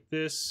go like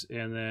this,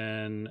 and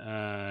then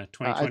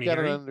 2020 I've got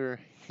Harry. it under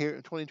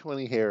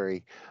 2020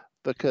 Harry,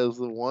 because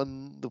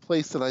the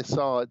place that I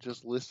saw it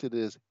just listed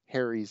as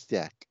Harry's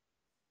deck.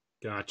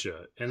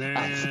 Gotcha. And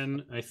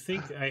then I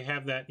think I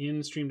have that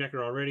in Stream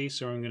Decker already,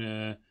 so I'm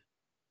gonna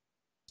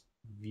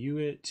view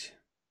it.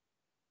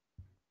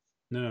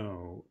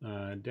 No,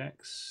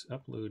 decks,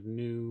 upload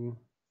new.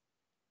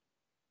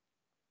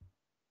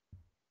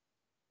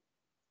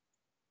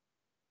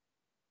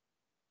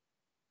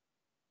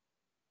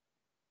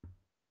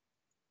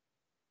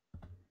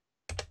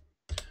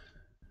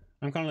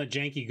 I'm calling it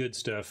janky good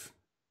stuff.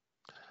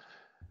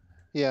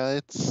 Yeah,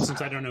 it's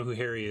since I don't know who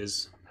Harry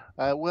is.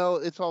 Well,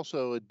 it's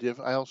also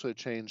I also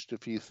changed a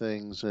few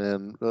things,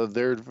 and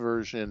their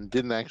version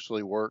didn't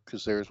actually work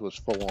because theirs was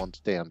full on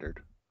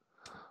standard.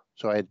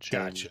 So I had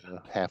changed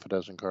half a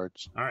dozen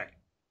cards. All right.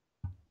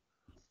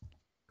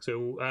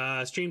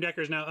 So Stream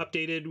Decker is now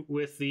updated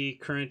with the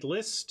current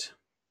list.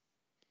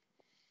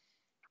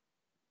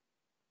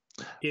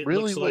 It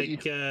really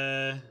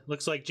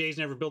looks like Jay's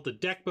never built a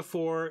deck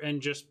before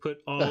and just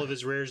put all of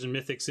his rares and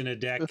mythics in a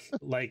deck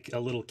like a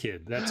little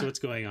kid. That's what's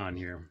going on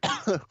here.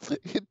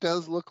 It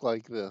does look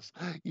like this.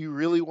 You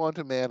really want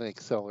a mana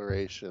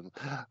acceleration.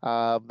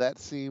 That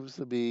seems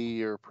to be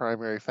your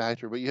primary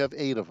factor, but you have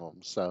 8 of them,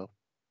 so.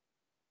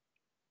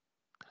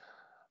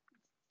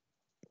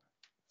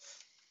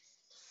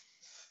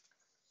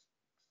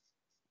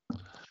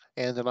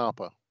 And an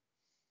Oppo.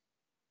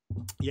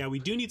 Yeah, we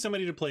do need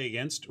somebody to play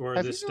against,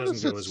 or this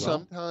doesn't go as well.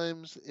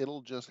 Sometimes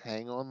it'll just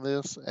hang on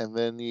this, and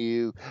then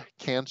you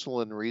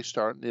cancel and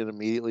restart, and it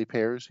immediately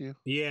pairs you.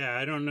 Yeah,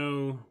 I don't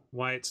know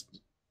what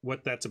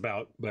that's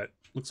about, but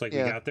looks like we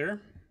got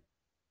there.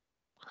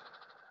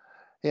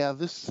 Yeah,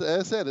 this, as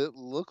I said, it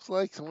looks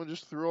like someone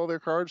just threw all their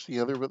cards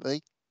together, but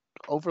they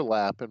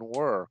overlap and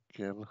work.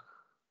 And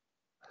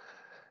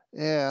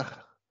yeah,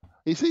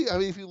 you see, I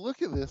mean, if you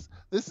look at this,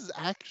 this is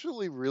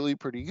actually really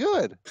pretty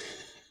good.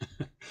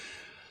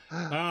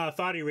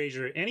 Thought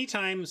Erasure.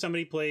 Anytime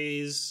somebody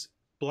plays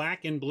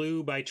black and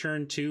blue by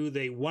turn 2,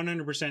 they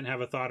 100% have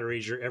a Thought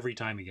Erasure every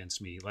time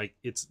against me. Like,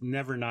 it's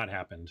never not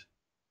happened.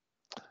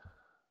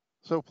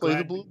 So play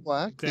the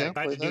blue-black. Glad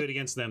to do it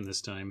against them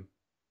this time.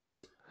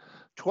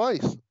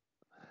 Twice.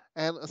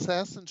 And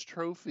Assassin's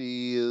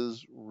Trophy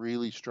is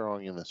really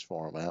strong in this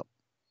format.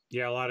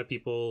 Yeah, a lot of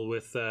people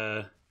with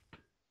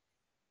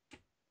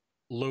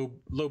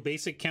low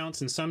basic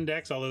counts in some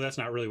decks, although that's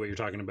not really what you're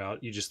talking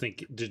about. You just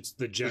think it's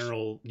the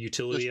general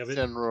utility of it.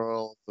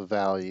 General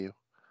value.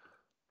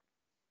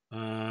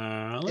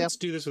 Let's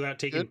do this without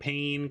taking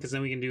pain, because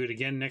then we can do it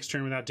again next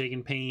turn without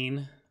taking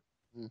pain.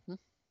 Mm-hmm.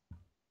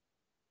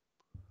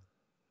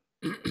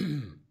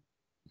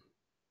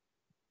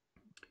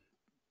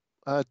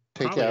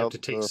 Take out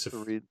take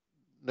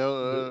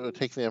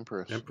the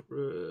Empress.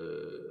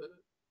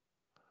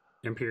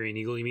 Empyrean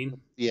Eagle, you mean?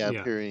 Yeah,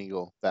 Empyrean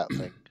Eagle, that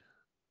thing.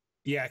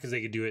 Yeah, because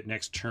they could do it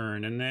next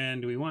turn. And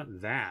then do we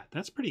want that?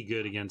 That's pretty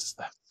good against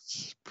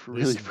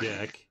this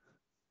deck.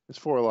 It's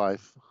 4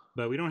 life.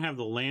 But we don't have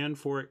the land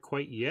for it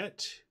quite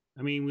yet.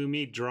 I mean, we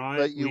may draw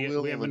it.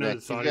 We have another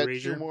Thought Erasure.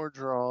 You got 2 more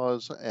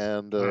draws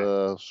and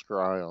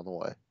Scry on the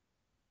way.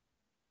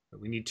 But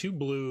we need 2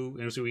 blue,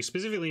 and so we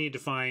specifically need to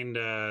find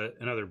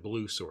another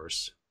blue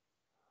source.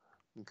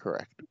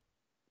 Correct.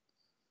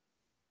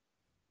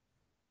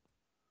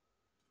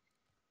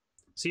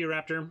 See you,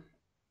 Raptor.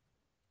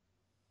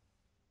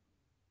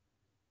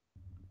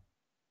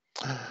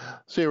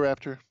 See you,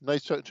 Raptor.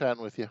 Nice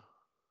chatting with you.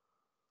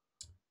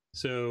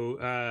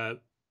 So,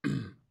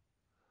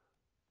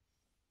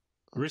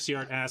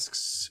 Rissiart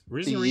asks,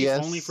 Risen Reef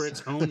only for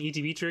its own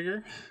ETB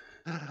trigger?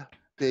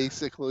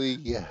 Basically,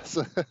 yes.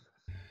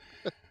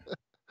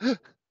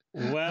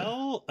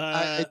 Well,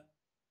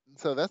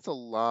 so that's a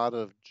lot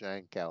of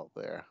jank out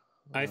there.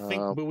 I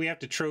think, but we have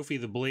to trophy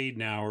the blade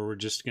now, or we're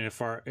just going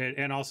to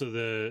and also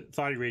the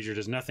Thought Erasure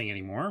does nothing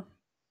anymore.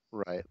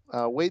 Right.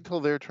 Wait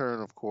till their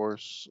turn, of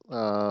course,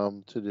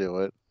 to do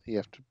it. You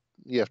have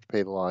to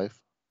pay the life.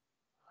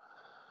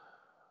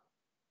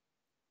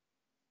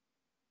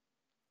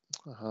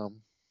 On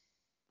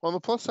the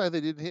plus side, they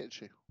didn't hit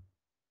you.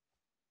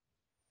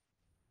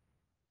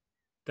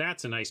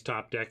 That's a nice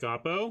top deck,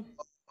 Oppo.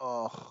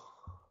 Oh.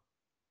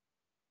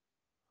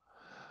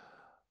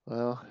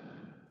 Well,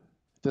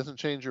 it doesn't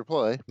change your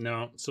play.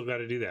 No, still got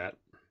to do that.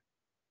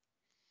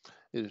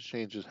 It just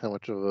changes how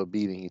much of a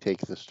beating you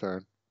take this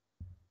turn.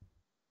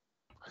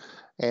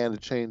 And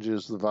it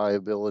changes the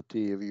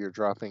viability of your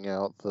dropping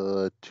out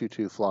the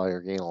 2/2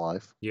 flyer gain a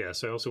life. Yeah,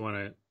 so I also want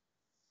to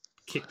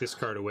kick this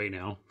card away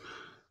now.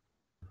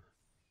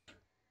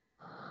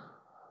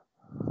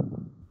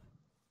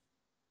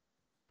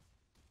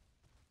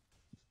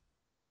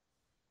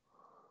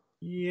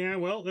 Yeah,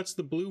 well, that's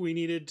the blue we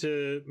needed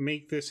to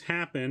make this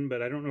happen,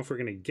 but I don't know if we're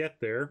going to get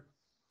there.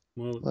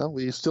 Well,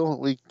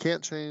 we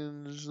can't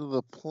change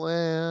the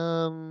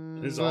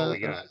plan. This is all we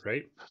got,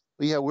 right?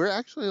 Yeah, we're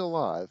actually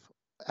alive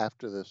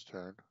after this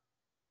turn.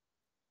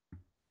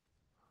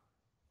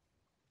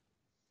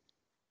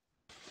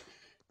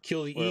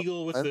 Kill the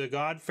eagle with the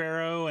God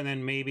Pharaoh, and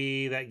then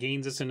maybe that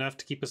gains us enough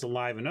to keep us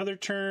alive another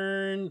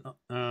turn.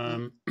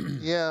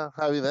 Yeah,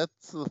 I mean,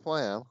 that's the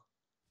plan.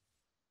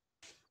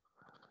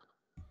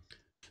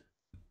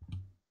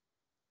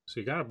 So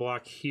you got to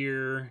block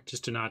here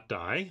just to not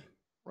die.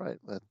 Right,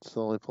 that's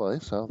the only play,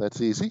 so that's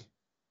easy.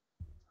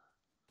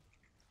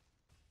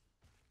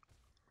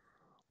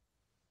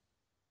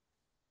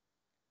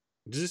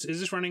 Is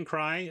this running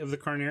Cry of the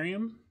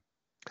Carnarium?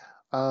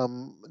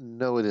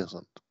 No, it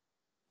isn't.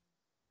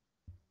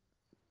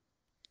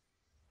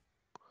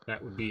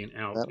 That would be an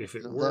out if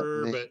it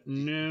were, but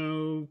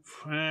no.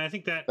 I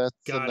think that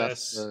got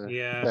us.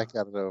 Yeah, that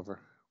got it over.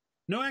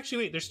 No,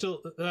 actually, wait. There's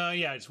still.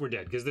 Yeah, we're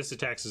dead because this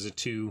attacks as a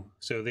 2,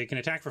 so they can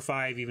attack for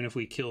 5 even if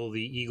we kill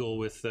the eagle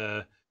with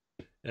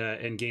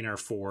and gain our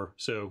 4.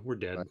 So we're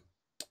dead. Right.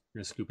 We're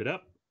gonna scoop it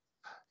up.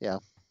 Yeah,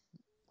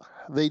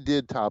 they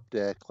did top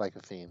deck like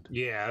a fiend.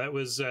 Yeah, that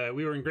was.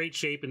 We were in great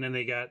shape, and then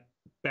they got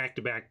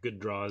back-to-back good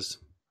draws.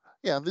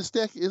 Yeah, this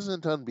deck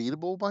isn't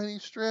unbeatable by any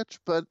stretch,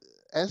 but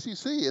as you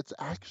see, it's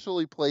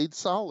actually played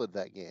solid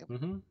that game.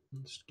 Mm-hmm.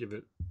 Let's give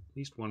it at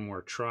least one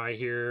more try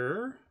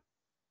here.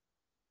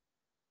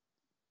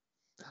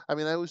 I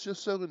mean, I was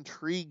just so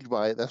intrigued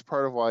by it. That's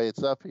part of why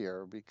it's up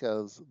here,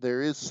 because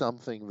there is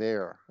something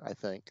there, I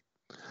think.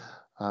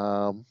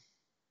 Well,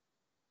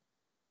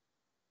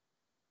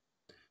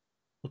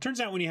 it turns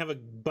out when you have a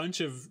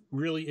bunch of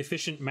really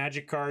efficient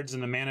magic cards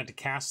and the mana to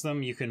cast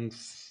them, you can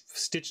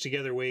stitch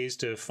together ways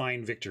to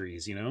find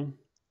victories, you know?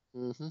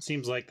 Mm-hmm.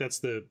 Seems like that's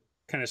the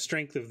kind of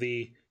strength of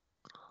the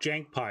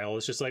jank pile.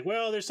 It's just like,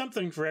 well, there's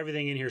something for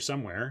everything in here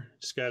somewhere.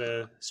 Just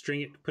gotta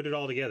string it, put it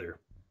all together.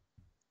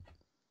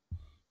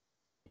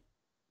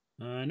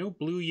 No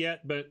blue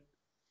yet, but...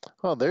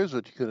 Well, there's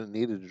what you could have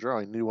needed to draw.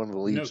 You need one of the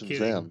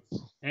Legion's Ends.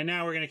 And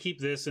now we're going to keep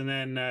this, and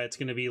then it's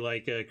going to be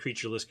like a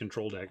creatureless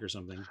control deck or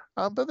something.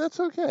 But that's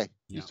okay.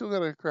 Yeah. You still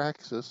got a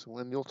Craxus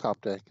when you'll top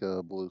deck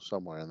blue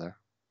somewhere in there.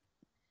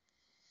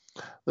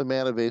 The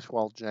mana base,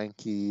 while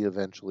janky,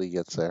 eventually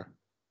gets there.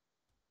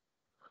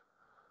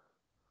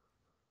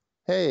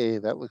 Hey,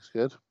 that looks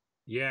good.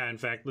 Yeah, in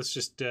fact, let's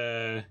just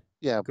go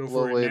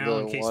for it now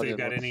in case they've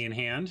got any in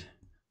hand.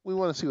 We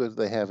want to see what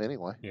they have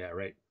anyway. Yeah,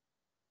 right.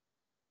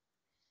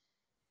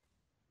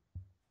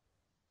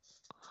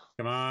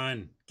 Come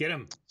on, get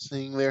him.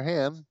 Seeing their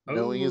hand,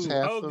 knowing his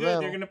half the good.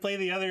 battle. They're going to play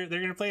the other. They're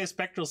going to play a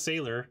Spectral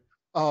Sailor.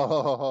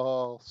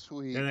 Oh,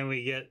 sweet. And then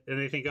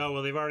they think, oh,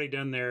 well, they've already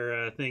done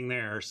their thing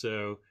there,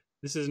 so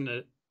this isn't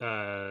a...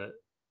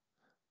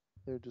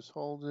 They're just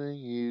holding.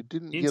 You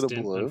didn't instant, get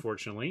a blue,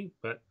 unfortunately,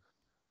 but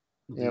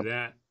we'll do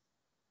that.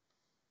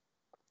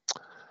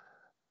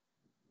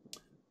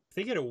 If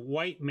they get a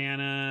white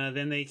mana,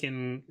 then they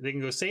can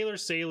go Sailor,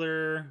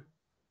 Sailor,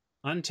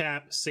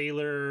 untap,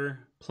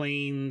 Sailor,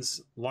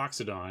 Plains,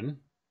 Loxodon.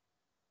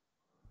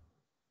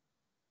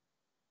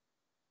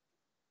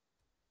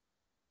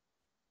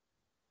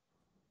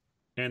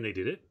 And they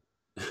did it.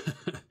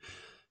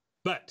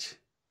 But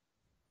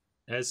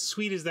as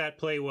sweet as that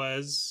play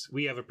was,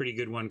 we have a pretty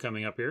good one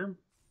coming up here.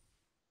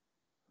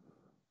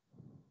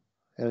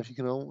 And if you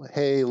can only...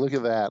 Hey, look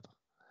at that.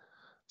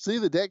 See,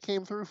 the deck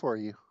came through for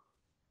you.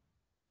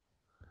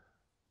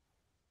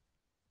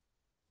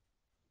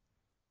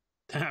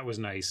 That was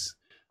nice.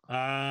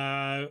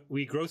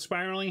 We growth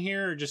spiraling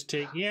here, or just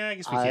take... Yeah, I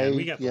guess we can.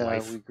 We got the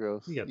life. We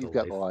growth. You've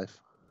got the life.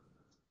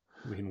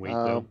 We can wait,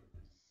 though.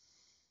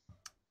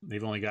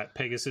 They've only got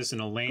Pegasus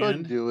and a land. Go ahead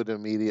and do it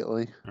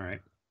immediately. All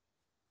right.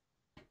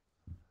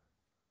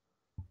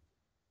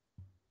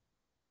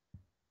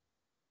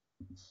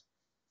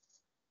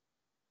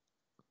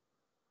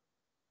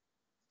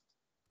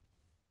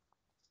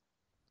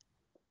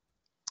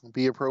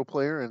 Be a pro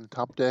player and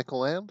top deck a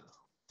land.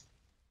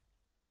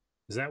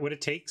 Is that what it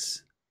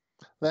takes?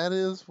 That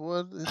is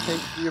what it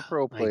takes to be a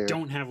pro player. I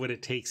don't have what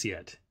it takes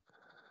yet.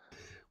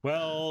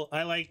 Well,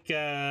 I like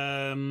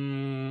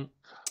Spiral.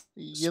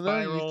 You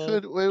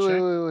could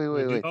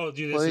wait. Oh,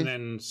 do this and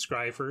then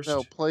scry first?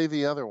 No, play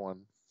the other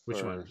one.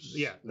 Which one?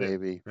 Yeah,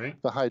 maybe. Right?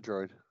 The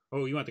Hydroid.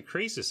 Oh, you want the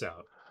Krasis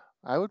out?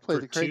 I would play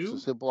the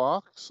Krasis. It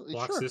blocks.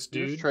 Blocks sure, this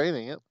dude. You're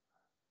trading it.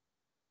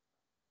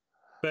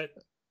 But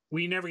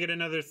we never get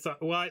another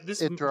thought. Well,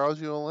 it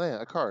draws you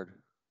a card.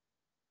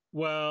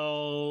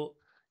 Well,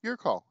 your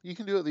call. You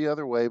can do it the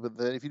other way, but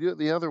then if you do it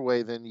the other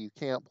way, then you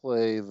can't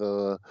play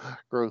the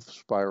growth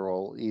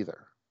spiral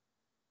either.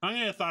 I'm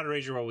going to thought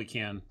erasure while we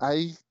can.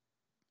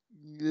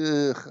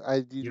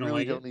 You don't really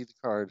like don't it? need the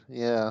card.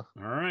 Yeah.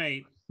 All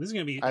right. This is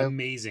going to be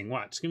amazing.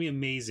 Watch. It's going to be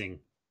amazing.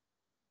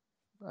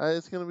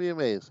 It's going to be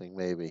amazing,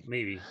 maybe.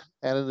 Maybe.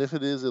 And if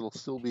it is, it'll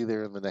still be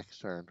there in the next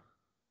turn.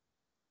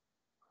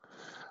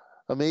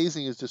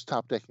 Amazing is just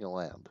top decking a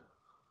land.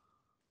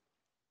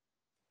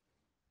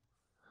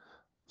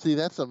 See,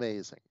 that's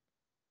amazing.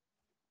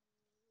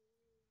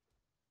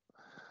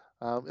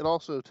 It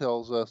also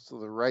tells us that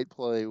the right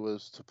play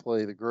was to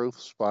play the growth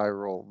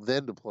spiral,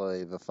 then to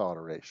play the thought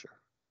erasure.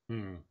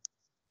 Hmm.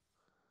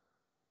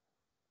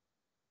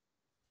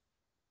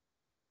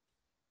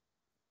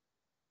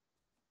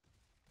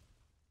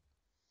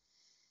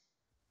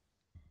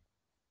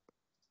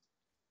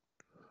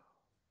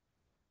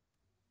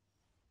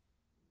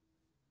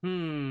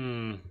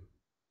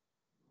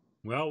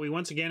 Well, we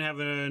once again have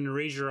an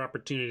erasure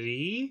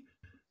opportunity,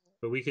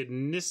 but we could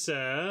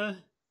Nissa,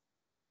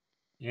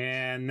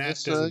 and that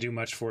Nissa, doesn't do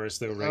much for us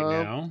though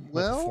right now.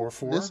 Well,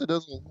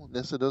 4/4.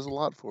 Nissa does a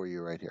lot for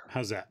you right here.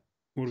 How's that?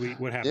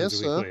 What happens if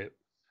we play it?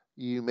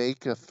 You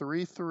make a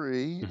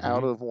 3/3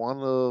 out of one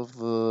of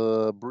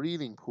the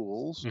breeding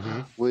pools,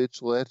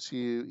 which lets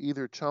you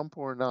either chump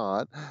or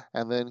not,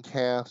 and then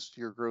cast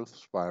your growth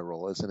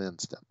spiral as an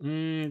instant.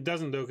 It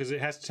doesn't though, because it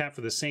has to tap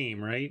for the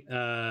same, right?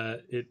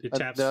 It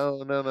taps.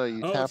 No.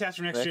 You it taps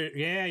for next year.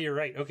 Yeah, you're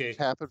right. Okay.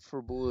 Tap it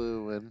for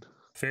blue, and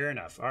fair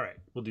enough. All right,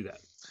 we'll do that.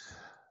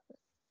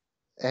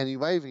 And you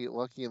might even get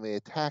lucky and they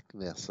attack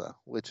Nissa,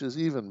 which is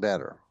even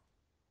better.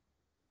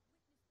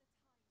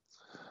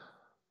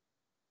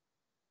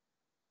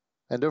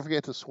 And don't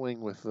forget to swing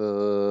with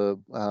the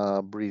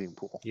breeding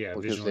pool. Yeah,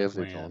 because they have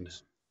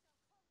vigilance.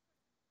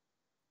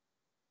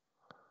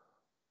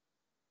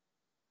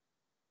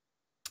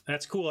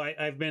 That's cool.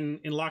 I've been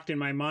locked in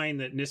my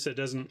mind that Nissa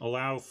doesn't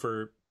allow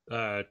for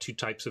 2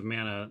 types of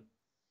mana,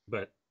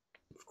 but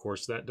of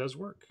course that does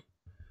work.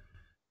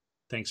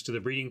 Thanks to the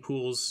breeding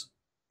pool's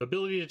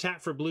ability to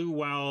tap for blue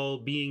while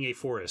being a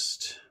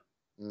forest.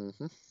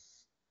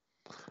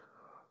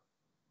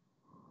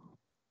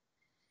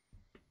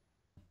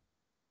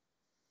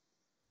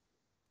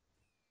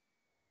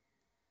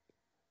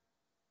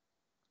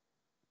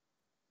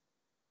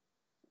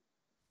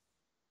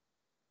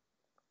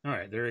 All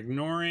right, they're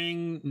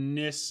ignoring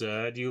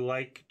Nissa. Do you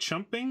like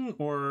chumping,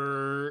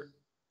 or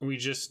we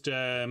just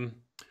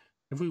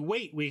if we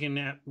wait, we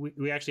can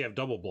we actually have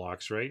double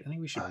blocks, right? I think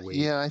we should wait.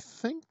 Yeah, I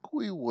think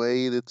we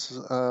wait. It's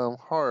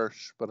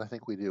harsh, but I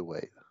think we do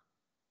wait.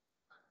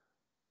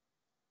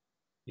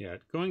 Yeah,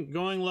 going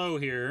low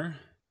here.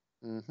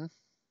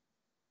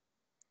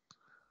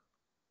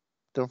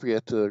 Don't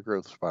forget to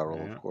growth spiral,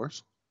 of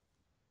course.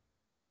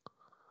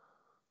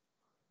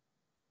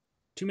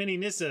 Too many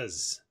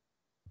Nissas.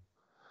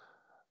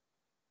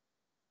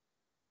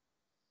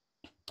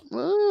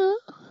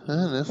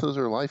 Nissas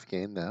are life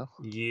gain now.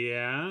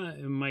 Yeah,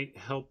 it might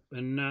help.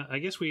 And I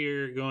guess we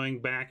are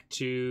going back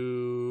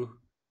to.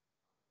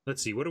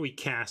 Let's see, what are we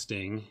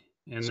casting?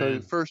 And so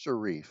then first a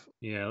reef.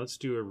 Yeah, let's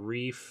do a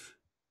reef.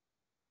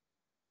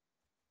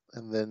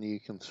 And then you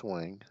can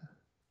swing.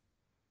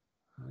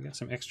 I got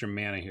some extra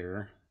mana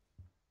here.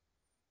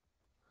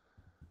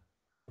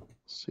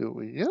 See what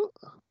we get.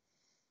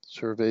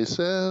 Survey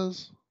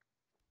says.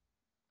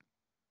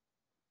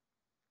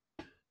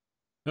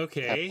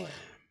 Okay.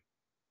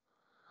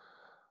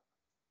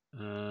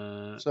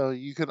 So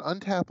you can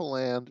untap a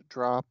land,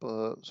 drop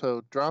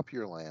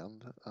your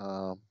land.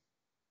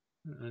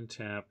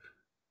 Untap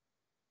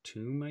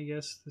Tomb, I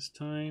guess, this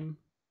time.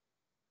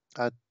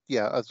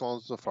 Yeah, as long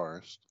as it's a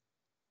forest.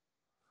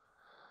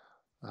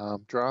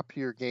 Drop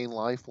your gain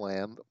life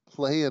land,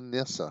 play a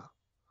Nissa.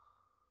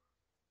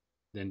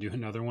 Then do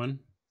another one.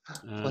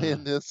 Play a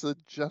Nissa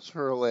just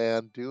for a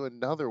land, do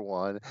another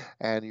one,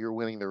 and you're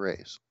winning the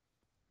race.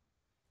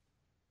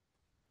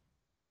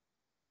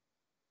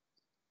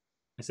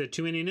 I said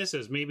too many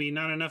Nissas. Maybe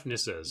not enough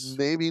Nissas.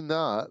 Maybe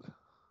not.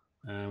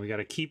 We got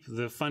to keep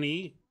the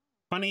funny,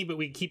 but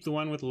we keep the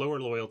one with lower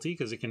loyalty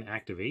because it can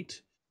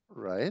activate.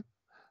 Right.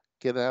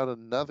 Get out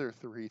another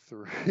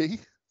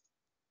 3/3.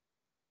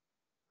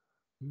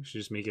 We should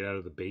just make it out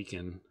of the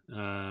bacon.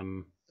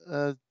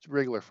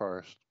 Regular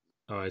forest.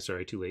 Oh,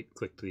 sorry, too late.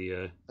 Clicked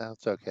the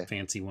That's okay.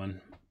 Fancy one.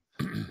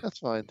 That's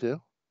fine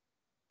too.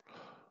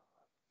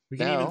 We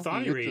can even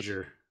thought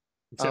erasure,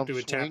 except it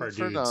would tap our dudes.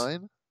 For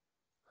 9.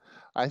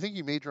 I think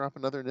you may drop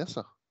another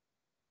Nissa.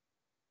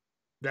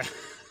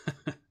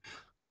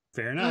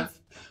 Fair enough.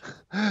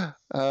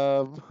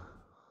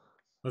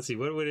 Let's see.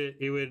 What would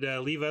it would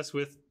leave us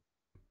with?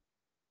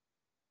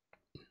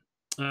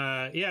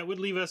 Yeah, it would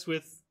leave us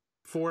with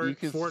 4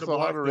 to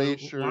block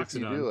erasure if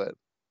you do it.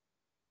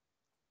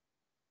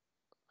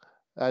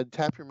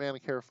 Tap your mana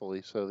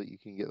carefully so that you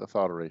can get the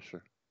thought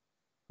erasure.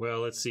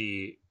 Well, let's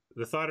see.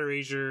 The thought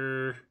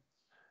erasure.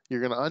 You're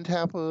going to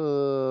untap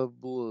a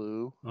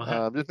blue.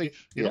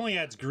 It only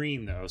adds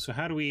green, though. So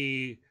how do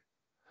we...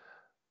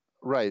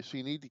 Right. So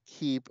you need to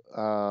keep...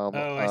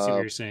 I see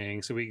what you're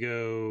saying. So we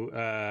go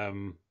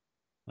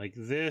like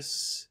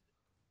this,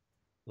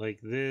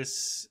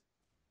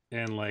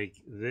 and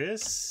like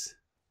this.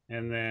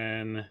 And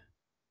then...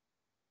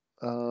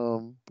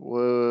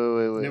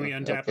 Wait. Then we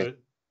untap it.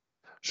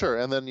 Sure,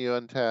 and then you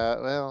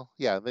untap. Well,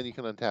 yeah, then you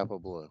can untap a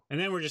blue. And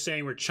then we're just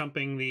saying we're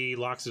chumping the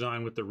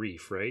Loxodon with the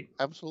reef, right?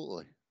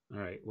 Absolutely. All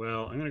right.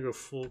 Well, I'm going to go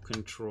full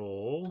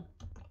control.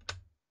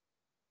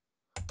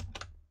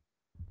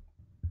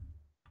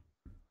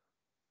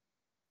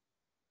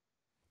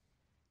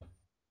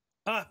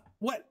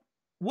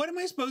 What am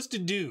I supposed to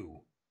do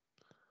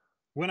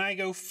when I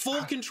go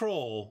full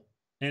control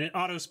and it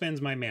auto spends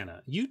my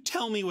mana? You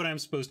tell me what I'm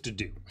supposed to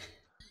do.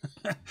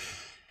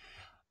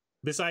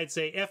 Besides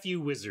say, F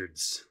you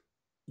wizards.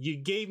 You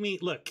gave me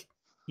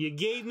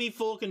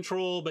full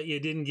control, but you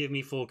didn't give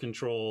me full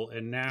control,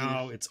 and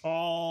now it's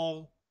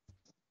all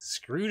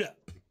screwed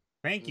up.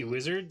 Thank you,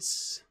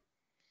 wizards.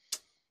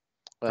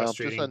 Well,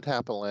 just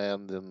untap a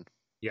land and...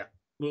 Yeah.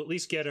 We'll at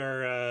least get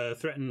our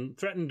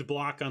threatened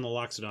block on the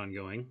Loxodon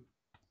going.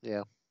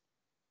 Yeah.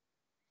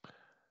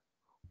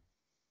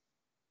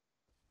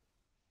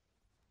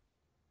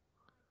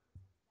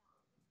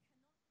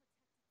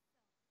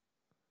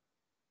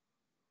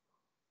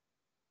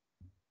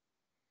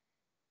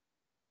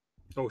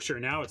 Oh, sure.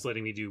 Now it's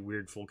letting me do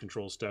weird full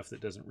control stuff that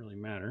doesn't really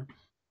matter.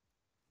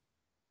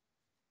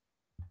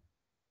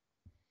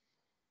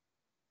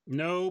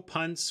 No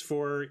punts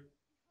for...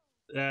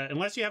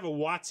 unless you have a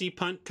WotC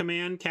punt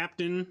command,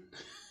 Captain.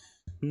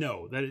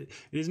 No, it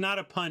is not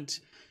a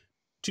punt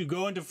to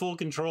go into full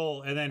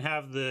control and then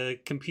have the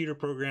computer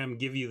program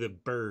give you the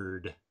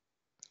bird.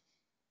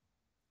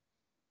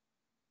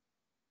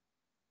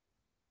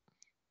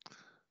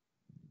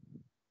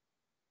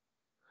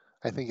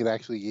 I think it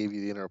actually gave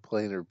you the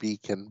interplanar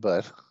beacon,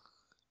 but...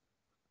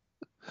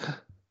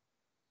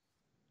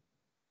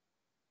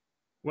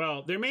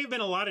 Well, there may have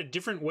been a lot of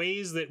different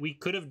ways that we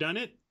could have done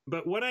it,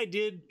 but what I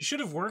did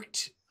should have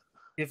worked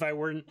if I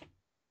weren't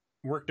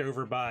worked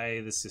over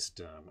by the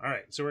system. All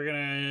right, so we're going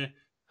to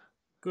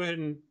go ahead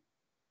and...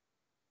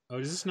 Oh,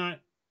 is this not...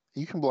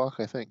 You can block,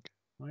 I think.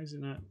 Why is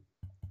it not...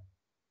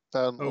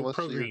 Oh,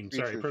 pro green.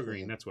 Sorry, pro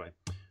green. That's why.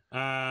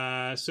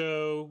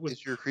 So...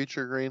 Is your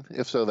creature green?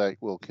 If so, that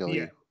will kill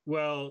you.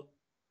 Well,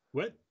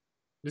 what?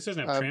 This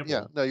doesn't have trample.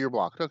 Yeah, no, you're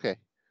blocked. Okay.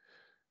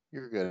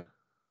 You're good.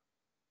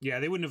 Yeah,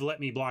 they wouldn't have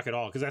let me block at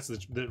all, because that's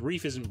the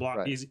reef isn't blocked,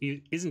 right.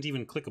 isn't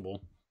even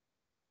clickable.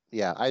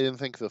 Yeah, I didn't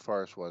think the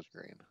forest was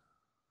green.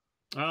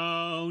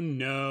 Oh,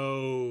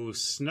 no.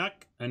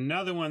 Snuck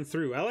another one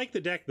through. I like the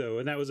deck, though,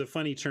 and that was a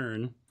funny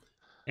turn.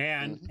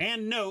 And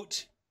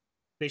note,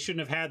 they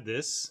shouldn't have had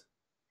this.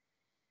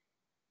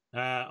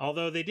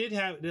 Although they did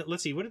have...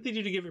 Let's see, what did they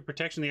do to give it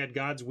protection? They had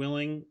God's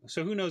Willing.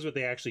 So who knows what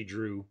they actually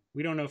drew?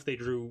 We don't know if they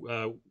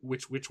drew...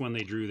 which one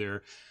they drew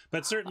there.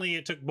 But certainly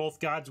it took both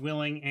God's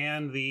Willing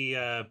and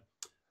the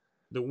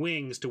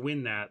wings to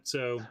win that.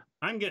 So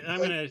I'm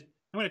gonna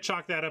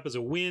chalk that up as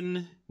a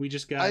win. We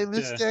just got...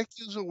 this deck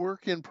is a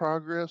work in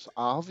progress,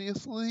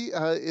 obviously.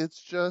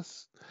 It's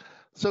just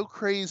so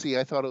crazy.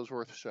 I thought it was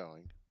worth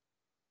showing.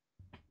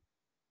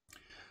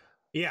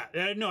 Yeah,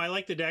 no, I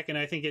like the deck, and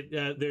I think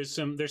there's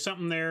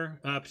something there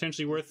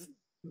potentially worth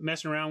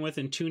messing around with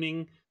and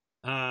tuning.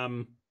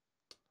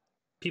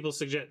 People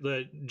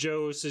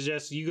Joe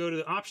suggests you go to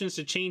the options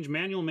to change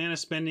manual mana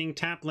spending,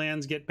 tap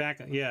lands, get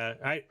back. Yeah,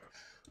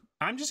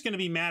 I'm just going to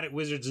be mad at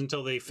Wizards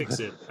until they fix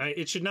it.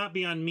 It should not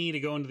be on me to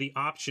go into the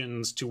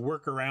options to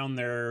work around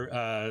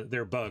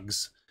their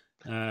bugs.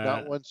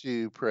 Not once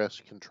you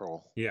press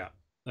control. Yeah,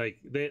 like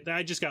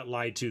I just got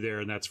lied to there,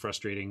 and that's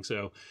frustrating.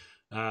 So.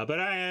 But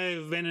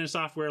I've been in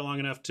software long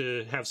enough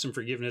to have some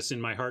forgiveness in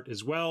my heart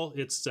as well.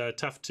 It's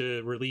tough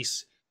to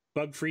release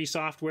bug-free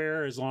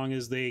software as long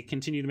as they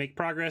continue to make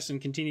progress and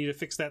continue to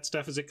fix that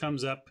stuff as it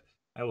comes up.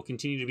 I will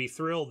continue to be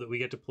thrilled that we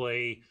get to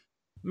play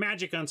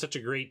Magic on such a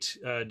great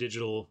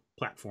digital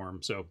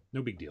platform. So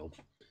no big deal.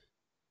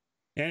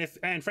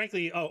 And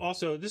frankly,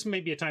 also this may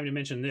be a time to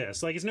mention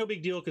this. Like, it's no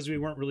big deal because we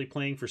weren't really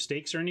playing for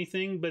stakes or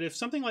anything. But if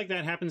something like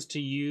that happens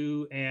to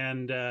you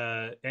and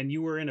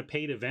you were in a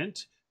paid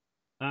event.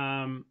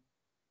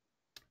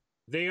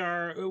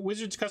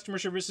 Wizards customer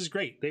service is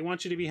great. They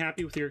want you to be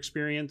happy with your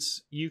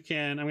experience.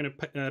 I'm going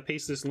to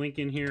paste this link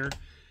in here.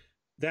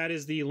 That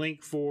is the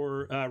link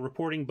for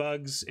reporting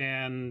bugs.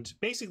 And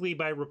basically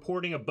by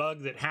reporting a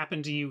bug that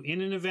happened to you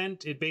in an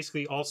event, it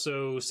basically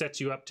also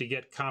sets you up to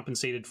get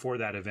compensated for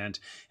that event.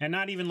 And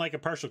not even like a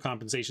partial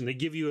compensation. They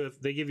give you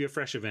a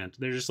fresh event.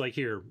 They're just like,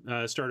 here,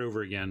 start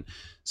over again.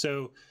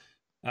 So,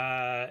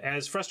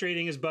 as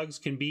frustrating as bugs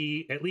can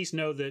be, at least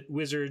know that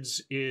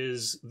Wizards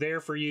is there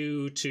for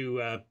you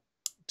to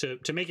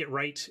make it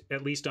right,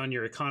 at least on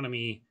your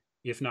economy,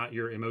 if not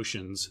your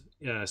emotions.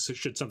 So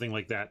should something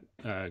like that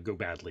go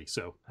badly.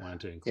 So I wanted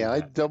to include that.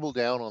 I double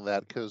down on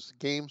that because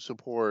game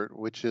support,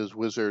 which is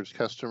Wizards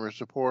customer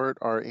support,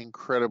 are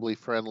incredibly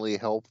friendly,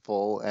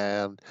 helpful,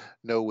 and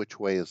know which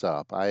way is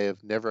up. I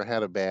have never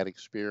had a bad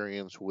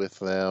experience with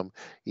them,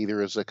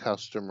 either as a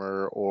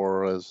customer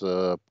or as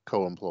a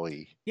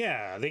co-employee.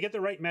 Yeah, they get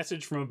the right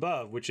message from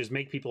above, which is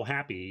make people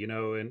happy,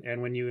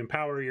 and when you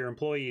empower your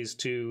employees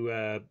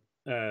to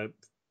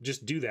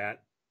just do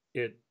that,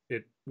 it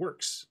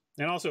works.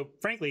 And also,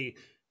 frankly,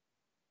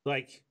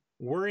 like,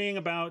 worrying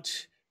about,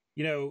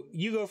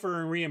 you go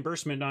for a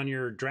reimbursement on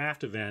your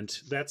draft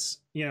event. That's,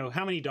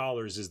 how many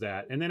dollars is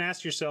that? And then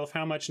ask yourself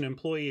how much an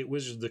employee at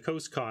Wizards of the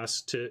Coast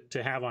costs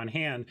to have on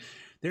hand.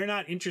 They're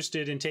not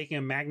interested in taking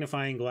a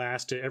magnifying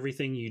glass to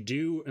everything you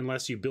do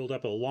unless you build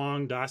up a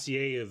long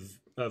dossier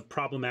of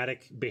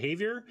problematic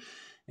behavior.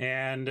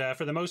 And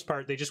for the most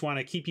part, they just want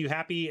to keep you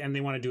happy and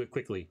they want to do it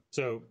quickly.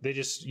 So you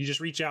just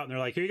reach out and they're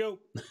like, here you go.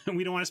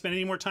 We don't want to spend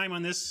any more time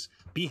on this.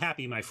 Be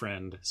happy, my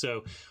friend.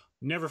 So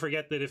never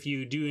forget that if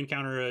you do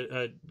encounter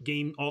a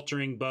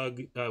game-altering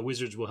bug,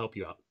 Wizards will help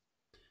you out.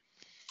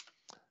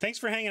 Thanks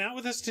for hanging out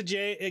with us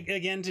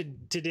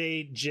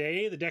today,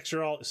 Jay. The decks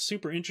are all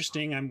super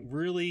interesting. I'm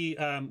really...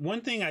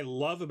 one thing I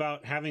love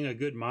about having a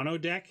good mono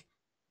deck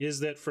is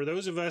that for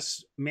those of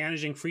us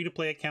managing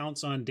free-to-play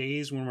accounts on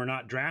days when we're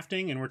not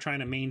drafting and we're trying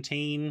to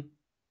maintain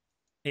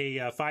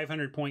a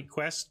 500-point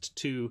quest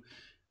to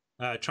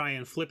try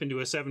and flip into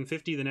a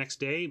 750 the next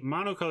day,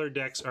 monocolored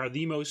decks are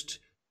the most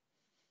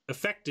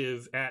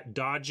effective at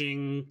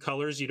dodging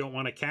colors you don't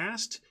want to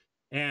cast.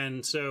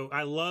 And so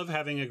I love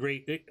having a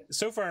great...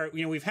 So far,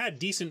 we've had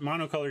decent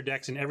monocolored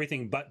decks in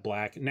everything but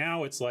black.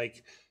 Now it's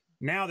like...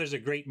 Now there's a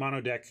great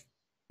monocolored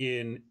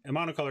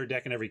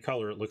deck in every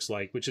color, it looks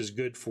like, which is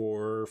good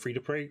for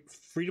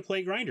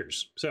free-to-play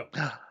grinders. So...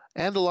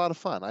 And a lot of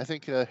fun. I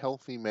think a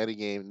healthy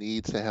metagame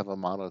needs to have a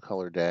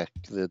monocolor deck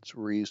that's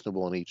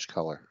reasonable in each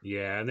color.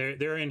 Yeah, and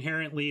they're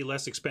inherently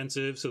less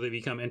expensive, so they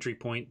become entry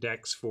point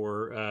decks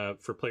for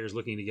players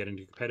looking to get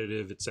into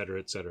competitive, et cetera,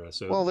 et cetera.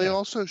 So, well, they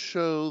also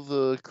show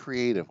the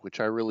creative, which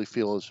I really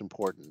feel is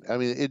important. I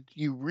mean,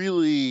 you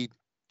really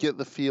get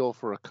the feel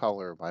for a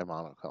color by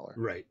monocolor.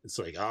 Right. It's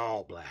like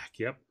all black.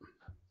 Yep.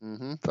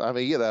 Mm-hmm. I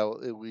mean,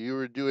 you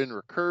were doing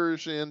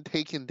recursion,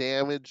 taking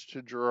damage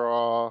to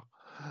draw,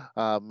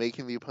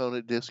 making the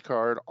opponent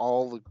discard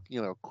all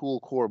the cool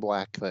core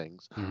black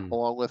things,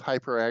 along with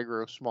hyper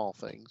aggro small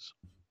things.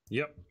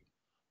 Yep.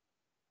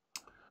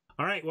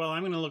 All right. Well,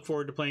 I'm going to look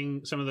forward to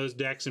playing some of those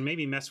decks and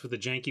maybe mess with the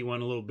janky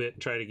one a little bit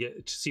and try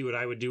to see what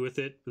I would do with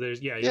it.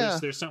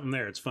 There's something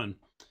there. It's fun.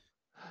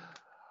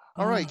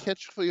 All right.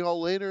 Catch you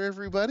all later,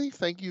 everybody.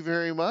 Thank you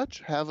very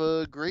much. Have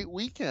a great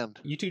weekend.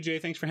 You too, Jay.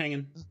 Thanks for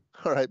hanging.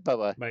 All right.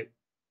 Bye-bye. Bye.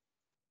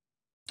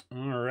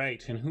 All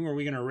right. And who are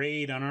we going to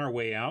raid on our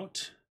way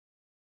out?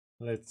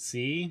 Let's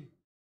see.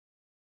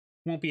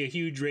 Won't be a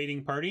huge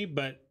raiding party,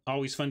 but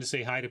always fun to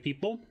say hi to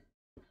people.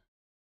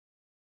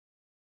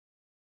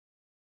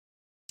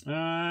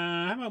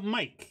 How about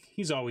Mike?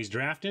 He's always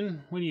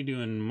drafting. What are you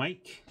doing,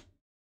 Mike?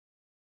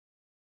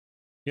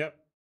 Yep.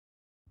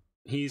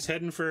 He's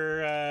heading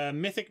for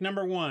Mythic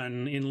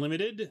 #1 in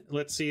Limited.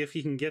 Let's see if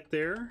he can get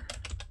there.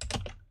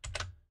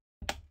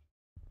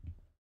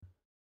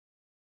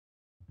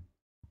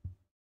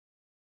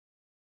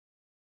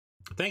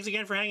 Thanks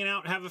again for hanging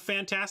out. Have a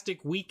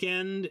fantastic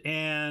weekend,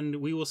 and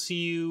we will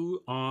see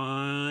you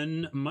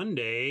on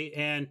Monday.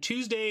 And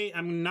Tuesday,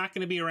 I'm not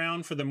going to be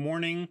around for the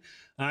morning.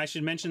 I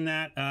should mention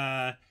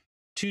that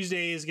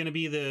Tuesday is going to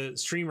be the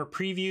streamer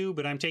preview,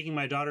 but I'm taking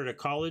my daughter to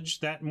college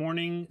that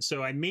morning,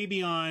 so I may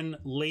be on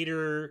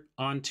later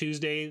on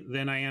Tuesday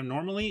than I am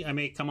normally. I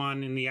may come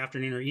on in the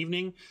afternoon or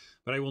evening,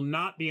 but I will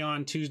not be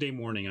on Tuesday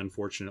morning,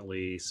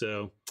 unfortunately.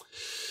 So...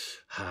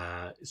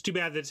 it's too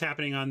bad that it's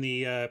happening on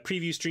the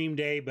preview stream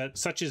day, but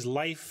such is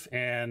life,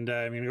 and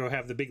I'm going to go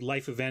have the big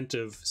life event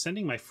of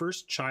sending my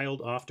first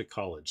child off to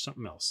college.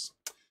 Something else.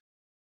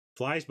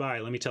 Flies by,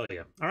 let me tell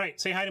you. All right,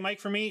 say hi to Mike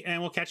for me, and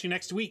we'll catch you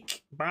next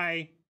week.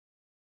 Bye.